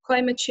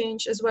climate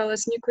change as well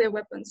as nuclear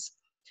weapons.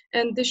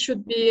 And this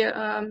should be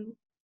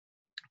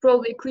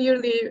probably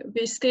clearly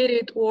be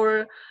stated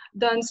or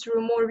done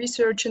through more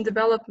research and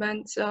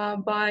development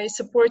by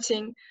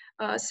supporting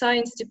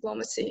science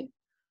diplomacy.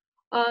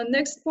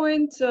 Next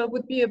point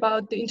would be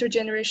about the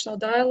intergenerational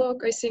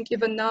dialogue. I think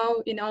even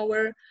now in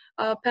our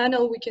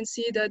panel, we can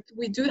see that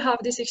we do have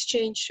this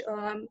exchange.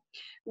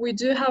 We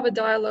do have a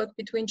dialogue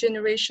between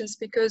generations,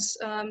 because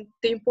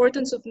the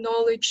importance of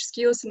knowledge,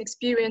 skills, and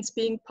experience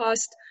being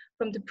passed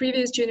from the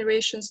previous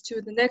generations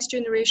to the next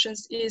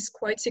generations is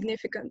quite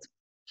significant,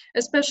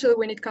 especially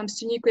when it comes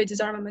to nuclear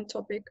disarmament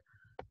topic,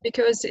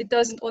 because it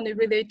doesn't only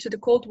relate to the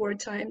Cold War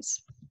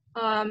times.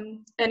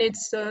 And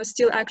it's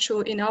still actual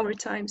in our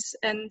times,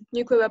 and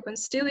nuclear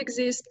weapons still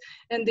exist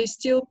and they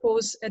still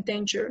pose a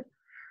danger.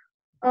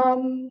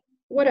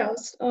 What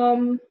else?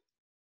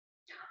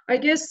 I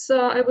guess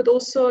I would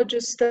also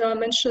just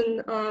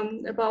mention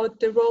about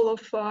the role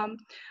of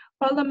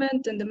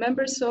Parliament and the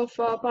members of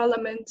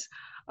Parliament.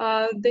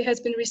 There has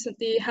been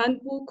recently a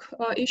handbook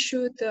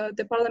issued,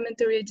 the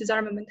Parliamentary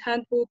Disarmament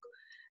Handbook,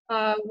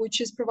 which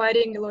is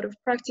providing a lot of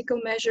practical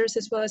measures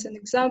as well as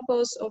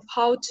examples of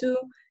how to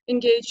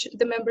engage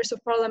the members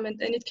of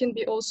Parliament, and it can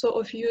be also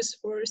of use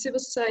for civil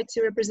society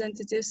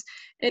representatives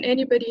and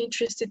anybody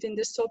interested in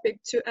this topic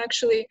to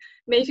actually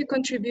make a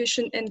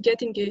contribution and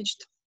get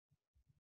engaged.